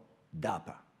 or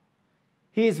DARPA.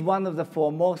 He is one of the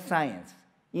foremost scientists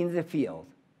in the field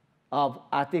of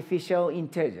artificial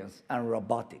intelligence and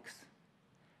robotics.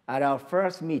 At our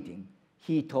first meeting,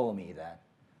 he told me that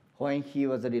when he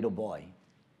was a little boy,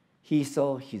 he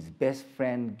saw his best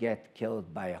friend get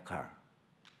killed by a car,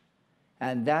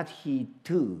 and that he,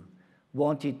 too,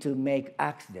 wanted to make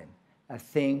accident a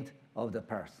thing of the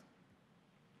past.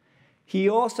 He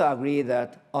also agreed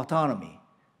that autonomy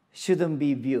shouldn't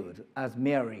be viewed as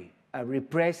merely a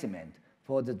replacement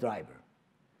for the driver,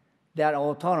 that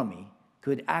autonomy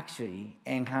could actually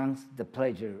enhance the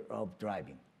pleasure of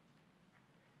driving.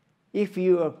 If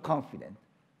you are confident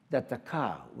that the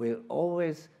car will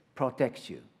always protect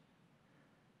you.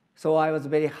 So I was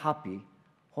very happy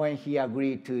when he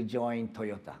agreed to join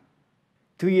Toyota.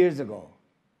 2 years ago,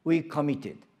 we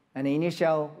committed an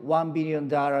initial $1 billion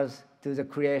to the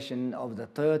creation of the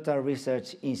Toyota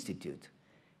Research Institute,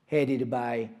 headed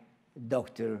by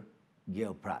Dr.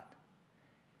 Gil Pratt.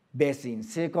 Based in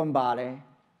Silicon Valley,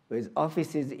 with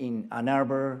offices in Ann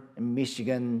Arbor,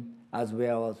 Michigan, as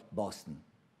well as Boston.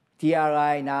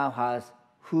 TRI now has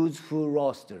who's who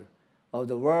roster of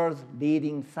the world's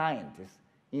leading scientists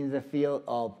in the field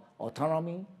of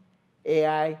autonomy,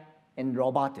 AI, and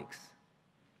robotics.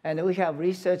 And we have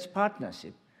research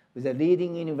partnership with the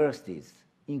leading universities,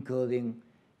 including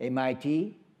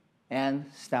MIT and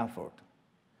Stanford.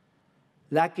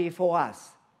 Lucky for us,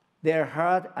 they're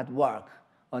hard at work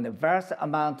on a vast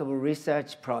amount of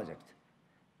research projects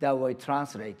that will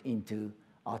translate into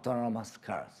autonomous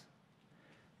cars.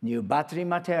 New battery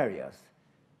materials,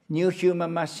 new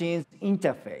human-machine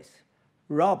interface,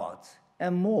 robots,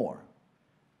 and more.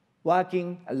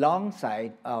 Working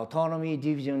alongside our autonomy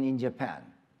division in Japan,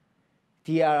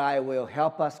 TRI will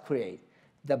help us create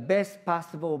the best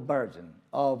possible version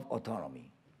of autonomy.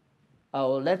 I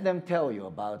will let them tell you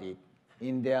about it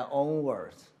in their own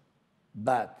words,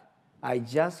 but I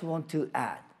just want to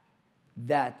add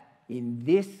that in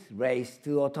this race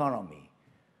to autonomy,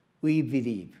 we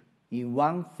believe in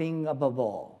one thing above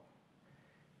all: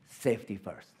 safety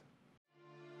first.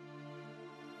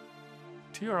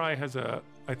 TRI has a,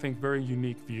 I think, very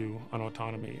unique view on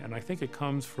autonomy, and I think it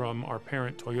comes from our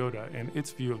parent Toyota and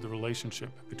its view of the relationship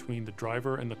between the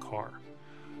driver and the car.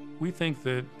 We think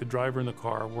that the driver and the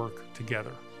car work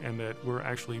together, and that we're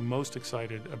actually most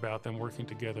excited about them working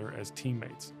together as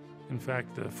teammates. In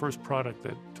fact, the first product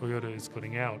that Toyota is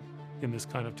putting out in this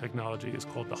kind of technology is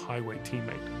called the Highway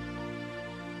Teammate.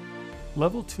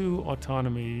 Level 2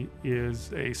 autonomy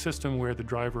is a system where the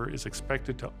driver is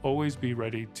expected to always be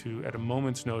ready to, at a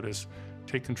moment's notice,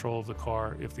 take control of the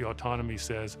car if the autonomy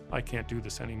says, I can't do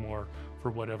this anymore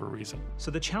for whatever reason. So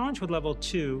the challenge with level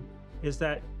 2 is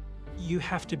that you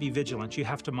have to be vigilant. You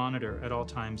have to monitor at all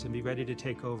times and be ready to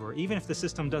take over, even if the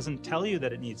system doesn't tell you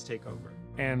that it needs takeover.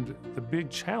 And the big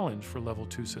challenge for level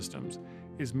 2 systems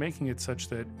is making it such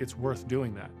that it's worth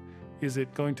doing that. Is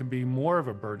it going to be more of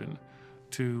a burden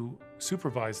to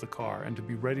supervise the car and to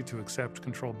be ready to accept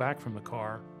control back from the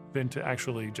car than to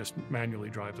actually just manually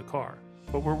drive the car?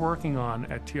 What we're working on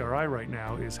at TRI right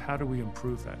now is how do we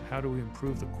improve that? How do we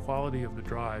improve the quality of the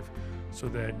drive so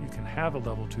that you can have a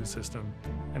level 2 system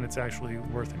and it's actually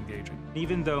worth engaging?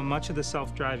 Even though much of the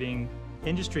self-driving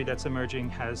industry that's emerging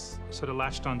has sort of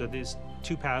latched onto these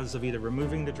two paths of either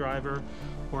removing the driver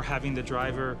or having the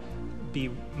driver be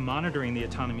monitoring the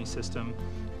autonomy system,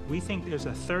 we think there's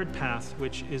a third path,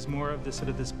 which is more of this sort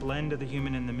of this blend of the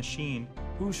human and the machine.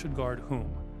 Who should guard whom?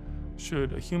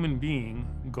 Should a human being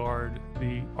guard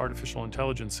the artificial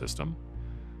intelligence system,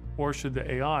 or should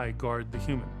the AI guard the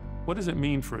human? What does it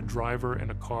mean for a driver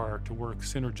and a car to work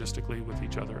synergistically with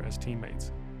each other as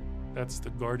teammates? That's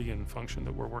the guardian function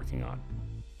that we're working on.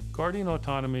 Guardian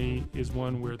autonomy is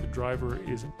one where the driver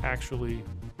is actually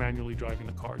manually driving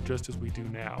the car, just as we do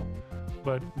now.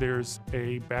 But there's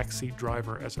a backseat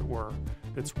driver, as it were,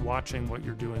 that's watching what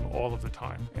you're doing all of the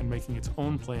time and making its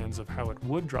own plans of how it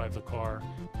would drive the car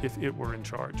if it were in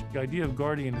charge. The idea of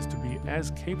Guardian is to be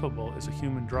as capable as a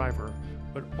human driver,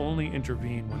 but only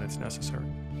intervene when it's necessary.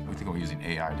 We think we're using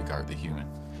AI to guard the human,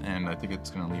 and I think it's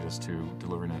going to lead us to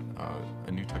delivering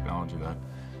a new technology that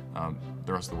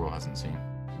the rest of the world hasn't seen.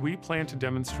 We plan to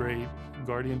demonstrate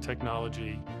Guardian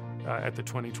technology at the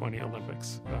 2020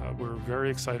 Olympics. We're very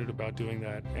excited about doing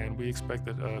that, and we expect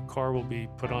that a car will be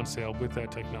put on sale with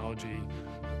that technology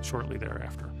shortly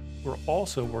thereafter. We're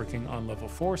also working on level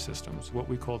 4 systems, what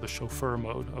we call the chauffeur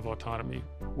mode of autonomy,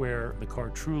 where the car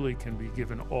truly can be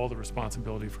given all the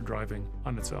responsibility for driving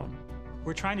on its own.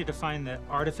 We're trying to define the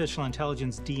artificial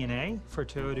intelligence DNA for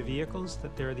Toyota vehicles,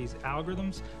 that there are these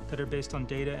algorithms that are based on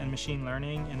data and machine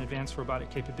learning and advanced robotic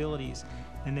capabilities,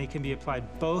 and they can be applied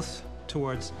both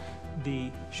towards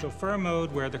the chauffeur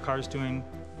mode, where the car is doing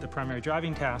the primary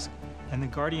driving task, and the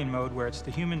guardian mode, where it's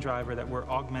the human driver that we're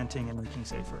augmenting and making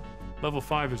safer. Level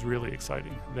 5 is really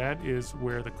exciting. That is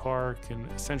where the car can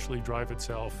essentially drive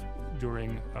itself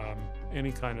during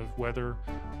any kind of weather,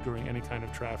 during any kind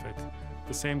of traffic,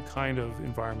 the same kind of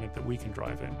environment that we can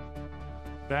drive in.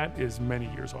 That is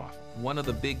many years off. One of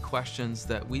the big questions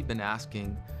that we've been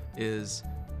asking is,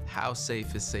 how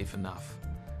safe is safe enough?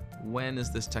 When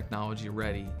is this technology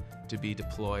ready to be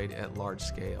deployed at large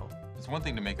scale? It's one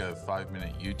thing to make a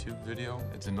 5-minute YouTube video.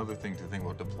 It's another thing to think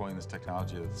about deploying this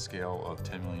technology at the scale of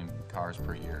 10 million cars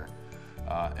per year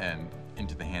and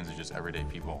into the hands of just everyday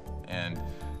people. And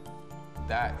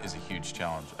that is a huge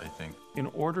challenge, I think. In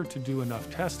order to do enough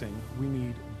testing, we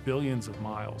need billions of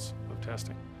miles of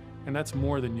testing. And that's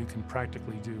more than you can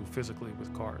practically do physically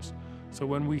with cars. So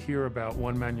when we hear about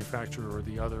one manufacturer or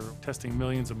the other testing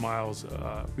millions of miles,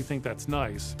 we think that's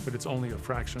nice, but it's only a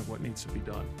fraction of what needs to be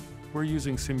done. We're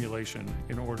using simulation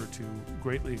in order to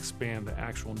greatly expand the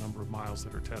actual number of miles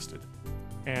that are tested.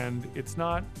 And it's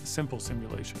not simple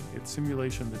simulation. It's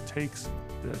simulation that takes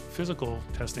the physical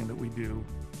testing that we do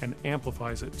and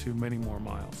amplifies it to many more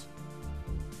miles.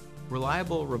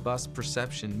 Reliable, robust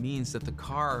perception means that the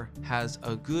car has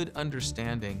a good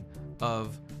understanding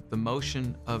of the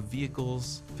motion of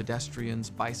vehicles, pedestrians,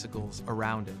 bicycles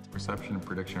around it. Perception and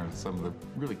prediction are some of the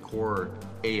really core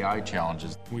AI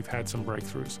challenges. We've had some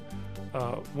breakthroughs.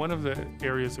 One of the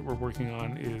areas that we're working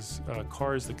on is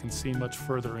cars that can see much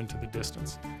further into the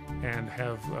distance and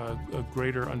have a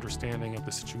greater understanding of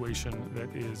the situation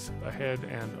that is ahead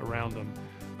and around them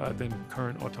than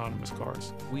current autonomous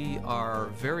cars. We are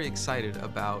very excited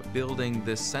about building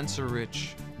this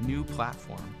sensor-rich new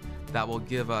platform that will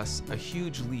give us a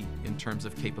huge leap in terms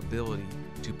of capability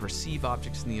to perceive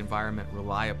objects in the environment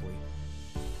reliably.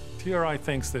 TRI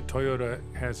thinks that Toyota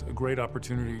has a great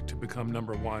opportunity to become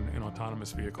 #1 in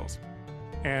autonomous vehicles.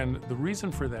 And the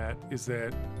reason for that is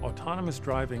that autonomous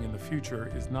driving in the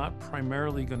future is not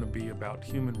primarily going to be about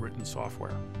human-written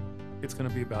software. It's going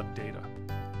to be about data.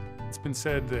 It's been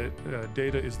said that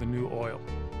data is the new oil,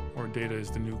 or data is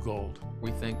the new gold.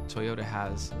 We think Toyota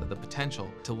has the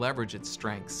potential to leverage its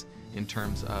strengths in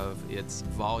terms of its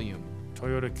volume.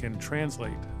 Toyota can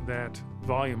translate that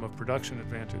volume of production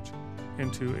advantage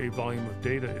into a volume of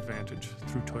data advantage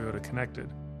through Toyota Connected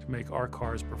to make our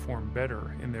cars perform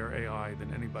better in their AI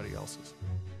than anybody else's.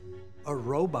 A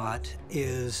robot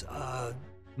is a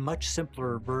much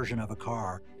simpler version of a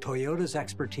car. Toyota's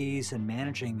expertise in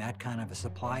managing that kind of a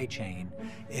supply chain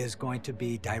is going to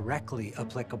be directly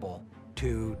applicable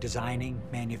to designing,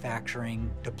 manufacturing,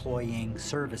 deploying,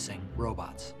 servicing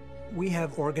robots. We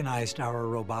have organized our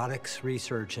robotics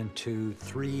research into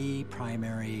 3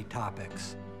 primary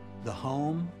topics: the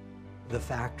home, the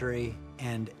factory,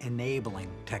 and enabling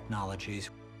technologies.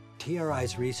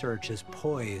 TRI's research is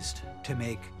poised to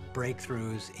make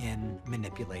breakthroughs in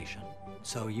manipulation.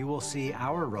 So you will see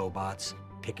our robots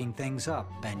picking things up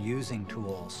and using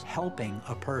tools, helping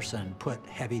a person put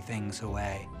heavy things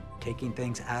away, taking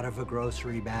things out of a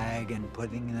grocery bag and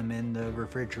putting them in the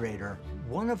refrigerator.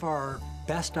 One of our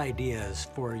best ideas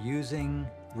for using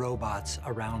robots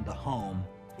around the home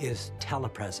is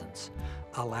telepresence,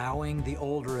 allowing the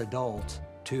older adult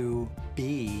to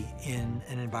be in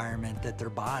an environment that their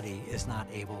body is not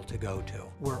able to go to.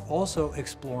 We're also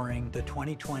exploring the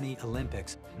 2020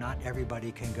 Olympics. Not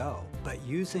everybody can go, but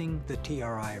using the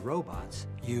TRI robots,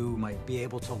 you might be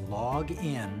able to log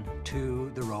in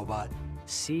to the robot,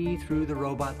 see through the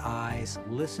robot eyes,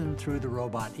 listen through the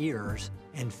robot ears,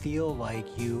 and feel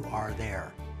like you are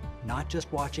there. Not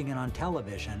just watching it on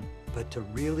television, but to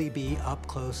really be up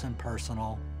close and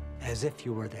personal as if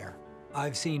you were there.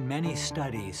 I've seen many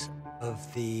studies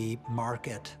of the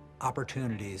market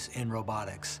opportunities in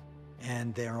robotics,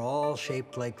 and they're all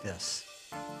shaped like this.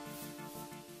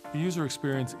 The user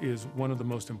experience is one of the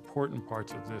most important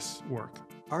parts of this work.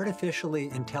 Artificially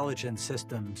intelligent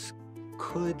systems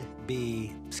could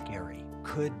be scary,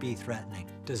 could be threatening.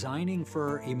 Designing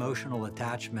for emotional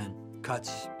attachment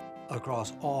cuts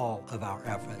across all of our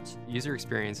efforts. User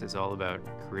experience is all about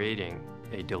creating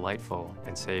a delightful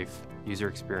and safe user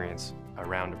experience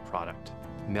around a product,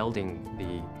 melding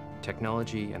the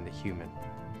technology and the human,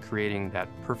 creating that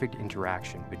perfect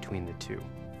interaction between the two.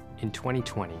 In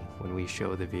 2020, when we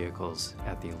show the vehicles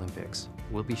at the Olympics,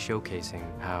 we'll be showcasing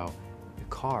how the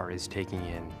car is taking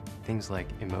in things like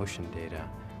emotion data,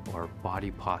 or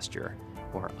body posture,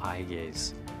 or eye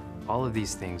gaze. All of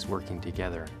these things working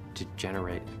together to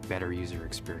generate a better user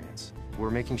experience. We're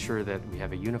making sure that we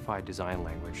have a unified design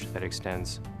language that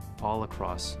extends all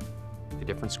across the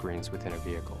different screens within a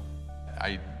vehicle.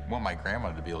 I want my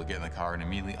grandmother to be able to get in the car and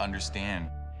immediately understand.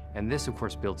 And this, of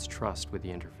course, builds trust with the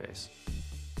interface.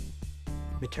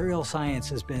 Material science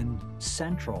has been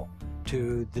central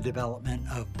to the development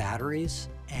of batteries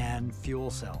and fuel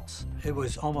cells. It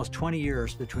was almost 20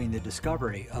 years between the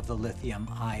discovery of the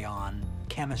lithium-ion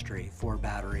chemistry for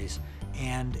batteries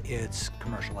and its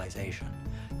commercialization.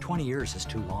 20 years is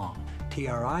too long.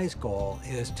 TRI's goal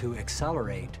is to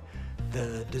accelerate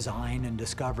the design and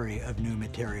discovery of new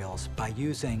materials by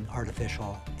using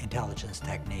artificial intelligence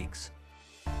techniques.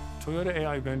 Toyota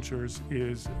AI Ventures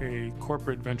is a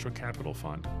corporate venture capital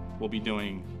fund. We'll be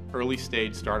doing early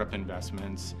stage startup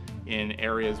investments in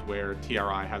areas where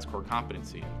TRI has core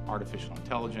competency: artificial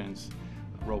intelligence,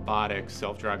 robotics,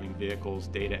 self-driving vehicles,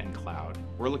 data, and cloud.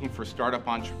 We're looking for startup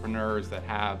entrepreneurs that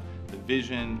have the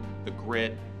vision, the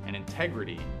grit, and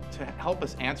integrity to help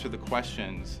us answer the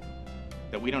questions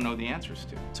that we don't know the answers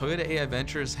to. Toyota AI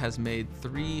Ventures has made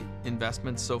 3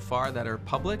 investments so far that are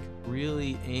public,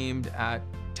 really aimed at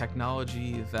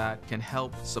technology that can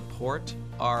help support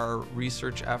our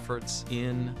research efforts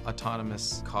in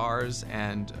autonomous cars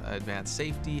and advanced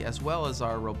safety, as well as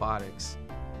our robotics.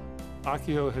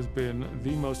 Akio has been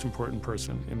the most important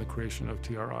person in the creation of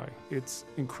TRI. It's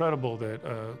incredible that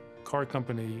a car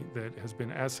company that has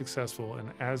been as successful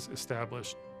and as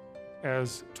established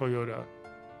as Toyota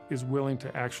is willing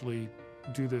to actually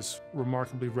do this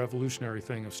remarkably revolutionary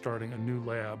thing of starting a new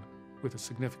lab with a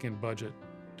significant budget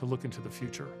to look into the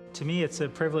future. To me, it's a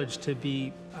privilege to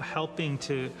be helping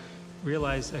to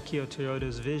realize Akio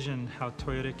Toyoda's vision, how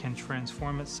Toyota can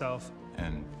transform itself.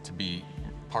 And to be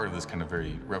part of this kind of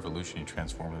very revolutionary,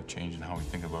 transformative change in how we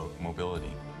think about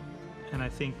mobility. And I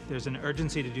think there's an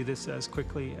urgency to do this as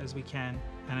quickly as we can.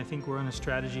 And I think we're on a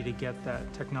strategy to get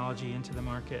that technology into the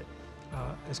market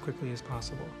as quickly as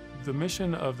possible. The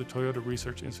mission of the Toyota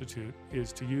Research Institute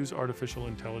is to use artificial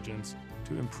intelligence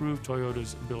to improve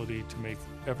Toyota's ability to make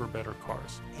ever better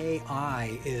cars.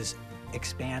 AI is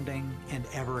expanding and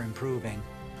ever improving,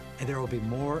 and there will be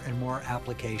more and more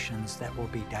applications that will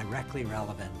be directly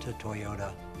relevant to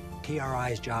Toyota.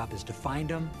 TRI's job is to find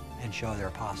them and show they're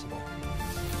possible.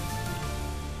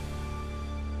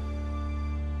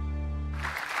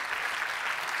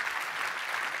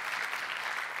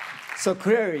 So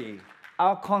clearly,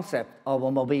 our concept of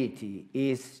mobility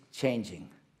is changing.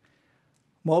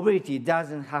 Mobility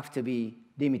doesn't have to be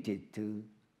limited to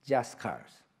just cars.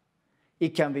 It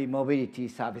can be mobility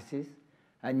services,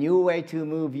 a new way to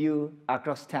move you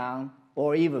across town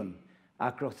or even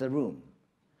across the room.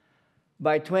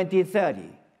 By 2030,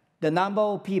 the number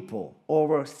of people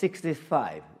over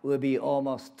 65 will be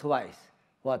almost twice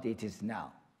what it is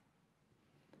now.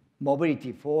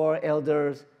 Mobility for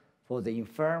elders, for the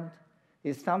infirmed,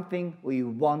 is something we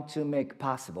want to make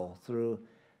possible through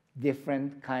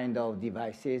different kind of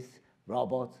devices,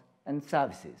 robots, and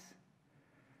services.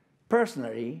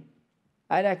 Personally,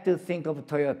 I like to think of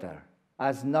Toyota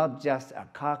as not just a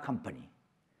car company,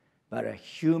 but a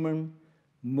human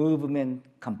movement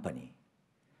company.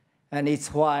 And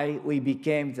it's why we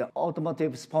became the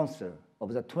automotive sponsor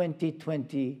of the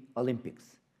 2020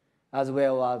 Olympics, as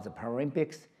well as the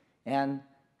Paralympics and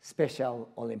Special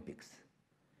Olympics.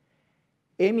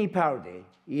 Amy Paraday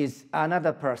is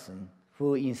another person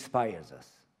who inspires us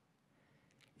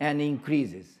and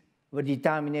increases the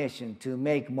determination to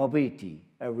make mobility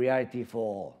a reality for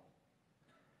all,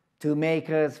 to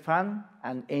make us fun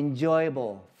and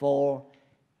enjoyable for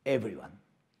everyone.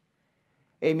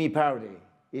 Amy Paraday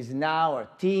is now a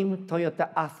Team Toyota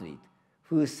athlete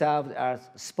who served as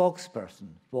spokesperson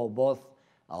for both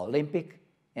our Olympic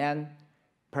and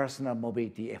personal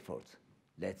mobility efforts.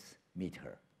 Let's meet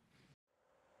her.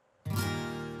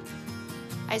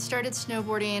 I started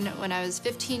snowboarding when I was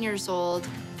 15 years old.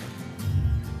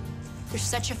 There's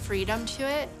such a freedom to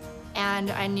it,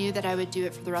 and I knew that I would do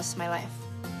it for the rest of my life.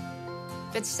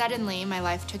 But suddenly, my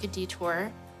life took a detour.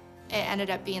 It ended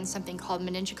up being something called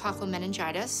meningococcal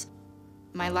meningitis.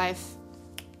 My life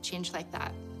changed like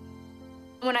that.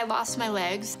 When I lost my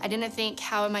legs, I didn't think,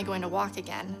 how am I going to walk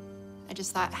again? I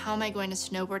just thought, how am I going to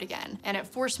snowboard again? And it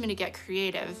forced me to get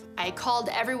creative. I called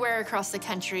everywhere across the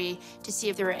country to see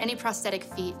if there were any prosthetic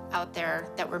feet out there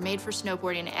that were made for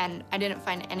snowboarding, and I didn't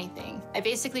find anything. I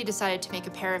basically decided to make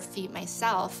a pair of feet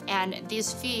myself, and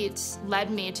these feet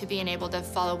led me to being able to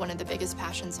follow one of the biggest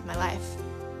passions of my life.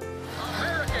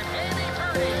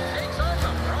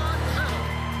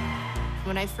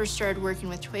 When I first started working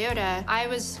with Toyota, I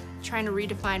was trying to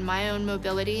redefine my own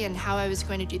mobility and how I was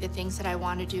going to do the things that I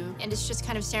want to do. And it's just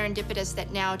kind of serendipitous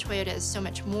that now Toyota is so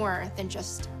much more than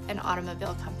just an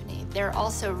automobile company. They're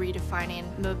also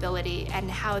redefining mobility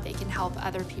and how they can help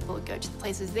other people go to the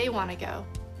places they want to go.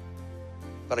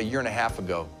 About a year and a half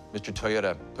ago, Mr.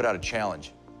 Toyota put out a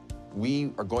challenge.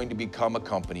 We are going to become a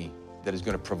company that is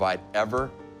going to provide ever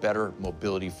better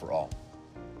mobility for all.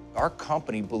 Our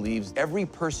company believes every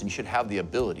person should have the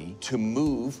ability to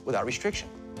move without restriction.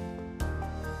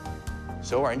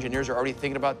 So our engineers are already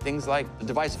thinking about things like the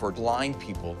device for blind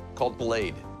people called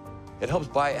Blade. It helps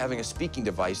by having a speaking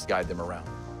device guide them around.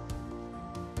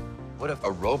 What if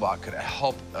a robot could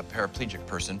help a paraplegic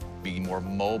person be more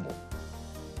mobile?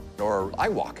 Or I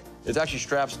walk. It actually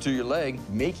straps to your leg,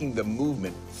 making the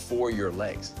movement for your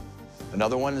legs.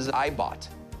 Another one is iBot.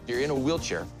 You're in a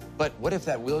wheelchair, but what if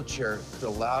that wheelchair could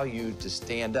allow you to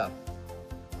stand up?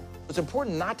 It's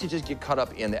important not to just get caught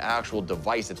up in the actual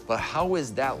device, but how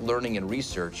is that learning and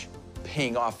research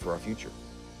paying off for our future?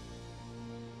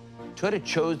 Toyota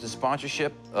chose the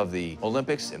sponsorship of the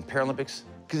Olympics and Paralympics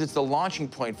because it's the launching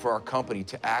point for our company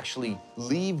to actually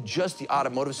leave just the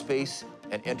automotive space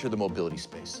and enter the mobility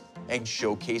space and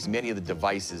showcase many of the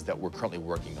devices that we're currently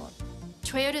working on.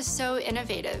 Toyota is so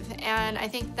innovative, and I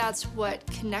think that's what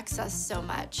connects us so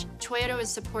much. Toyota was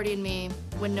supporting me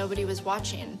when nobody was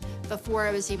watching, before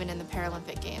I was even in the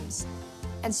Paralympic Games.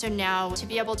 And so now to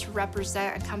be able to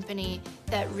represent a company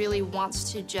that really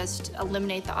wants to just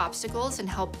eliminate the obstacles and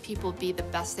help people be the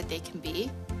best that they can be,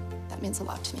 that means a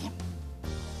lot to me.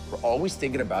 We're always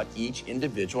thinking about each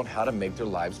individual and how to make their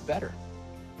lives better.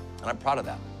 And I'm proud of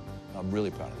that. I'm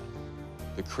really proud of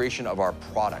that. The creation of our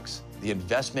products, the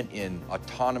investment in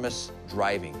autonomous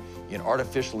driving, in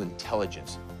artificial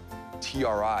intelligence,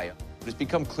 TRI. It's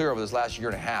become clear over this last year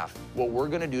and a half what we're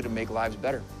going to do to make lives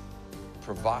better.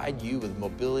 Provide you with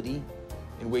mobility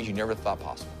in ways you never thought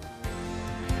possible.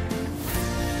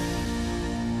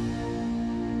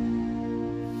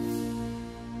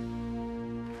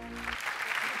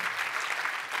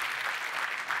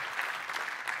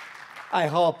 I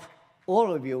hope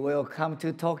all of you will come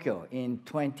to Tokyo in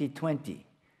 2020,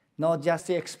 not just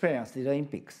to experience the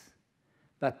Olympics,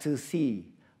 but to see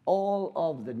all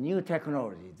of the new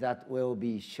technologies that we'll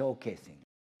be showcasing.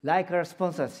 Like our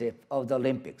sponsorship of the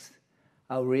Olympics,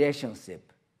 our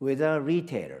relationship with our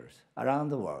retailers around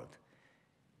the world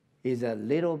is a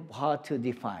little hard to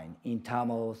define in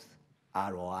terms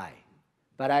of ROI.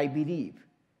 But I believe,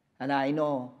 and I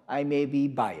know I may be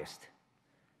biased,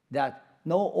 that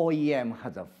no OEM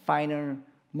has a finer,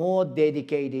 more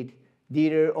dedicated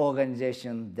dealer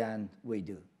organization than we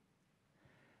do.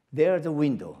 They're the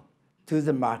window to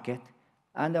the market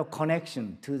and a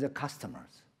connection to the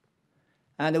customers.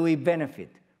 And we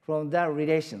benefit from that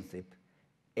relationship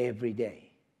every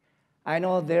day. I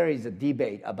know there is a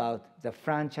debate about the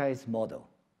franchise model,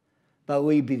 but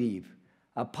we believe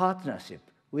a partnership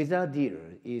with our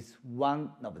dealer is one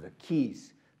of the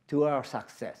keys to our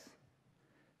success.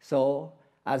 So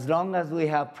as long as we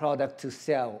have product to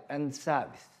sell and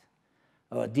service,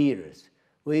 our dealers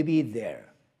will be there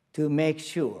to make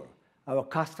sure our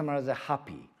customers are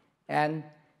happy and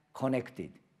connected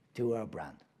to our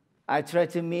brand. I try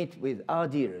to meet with our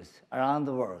dealers around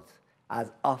the world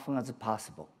as often as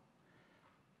possible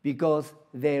because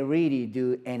they really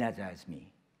do energize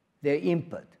me. Their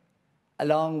input,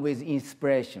 along with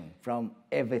inspiration from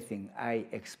everything I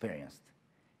experienced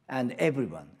and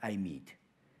everyone I meet,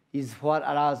 is what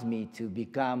allows me to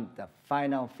become the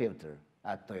final filter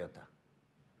at Toyota.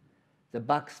 The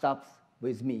buck stops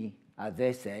with me, as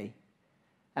they say,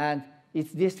 and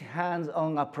it's this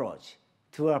hands-on approach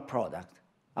to our product,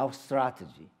 our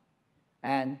strategy,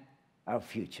 and our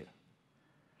future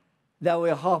that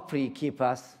will hopefully keep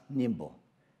us nimble,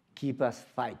 keep us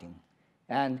fighting,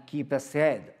 and keep us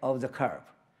ahead of the curve.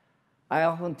 I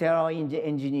often tell our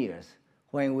engineers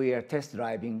when we are test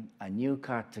driving a new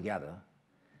car together,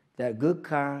 the good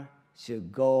car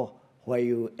should go where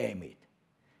you aim it.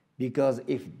 Because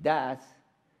if that's,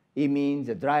 it means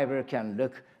the driver can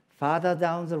look farther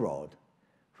down the road,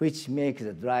 which makes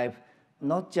the drive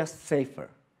not just safer,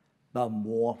 but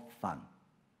more fun.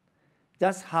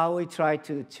 That's how we try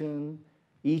to tune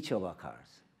each of our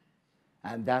cars.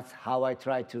 And that's how I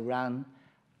try to run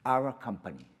our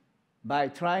company, by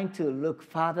trying to look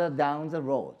farther down the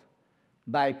road,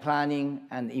 by planning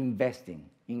and investing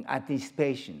in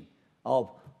anticipation of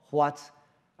what's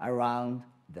around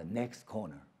the next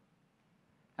corner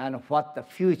and what the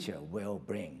future will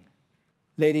bring.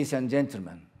 Ladies and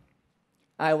gentlemen,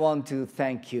 I want to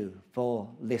thank you for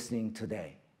listening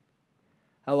today.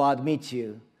 I will admit to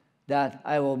you that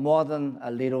I was more than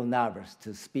a little nervous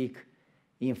to speak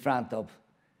in front of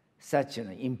such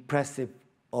an impressive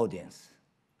audience.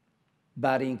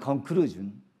 But in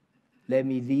conclusion, let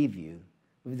me leave you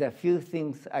with a few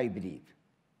things I believe.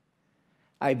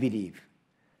 I believe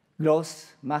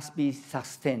growth must be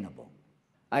sustainable.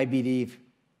 I believe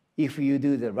if you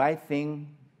do the right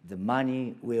thing, the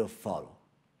money will follow.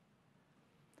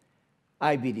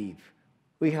 I believe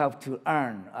we have to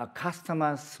earn our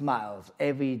customers' smiles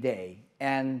every day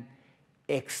and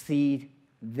exceed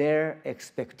their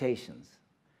expectations.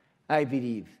 I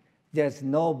believe there's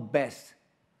no best,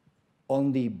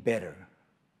 only better.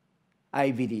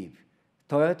 I believe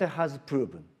Toyota has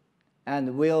proven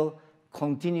and will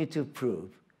continue to prove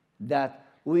that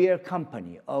we are a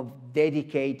company of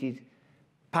dedicated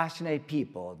passionate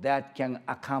people that can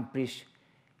accomplish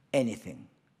anything.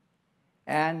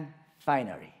 And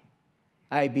finally,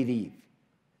 I believe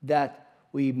that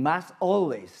we must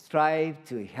always strive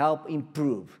to help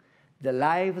improve the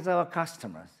lives of our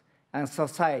customers and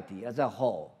society as a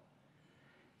whole.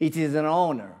 It is an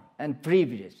honor and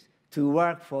privilege to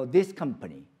work for this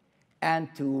company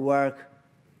and to work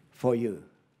for you.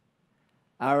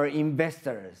 Our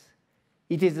investors,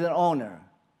 it is an honor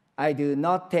I do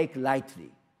not take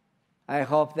lightly. I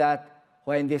hope that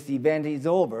when this event is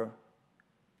over,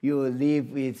 you will leave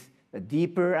with a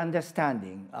deeper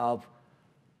understanding of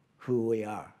who we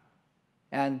are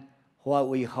and what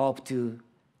we hope to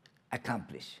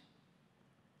accomplish.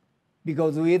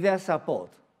 Because with their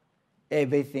support,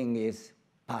 everything is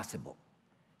possible.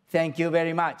 Thank you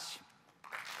very much.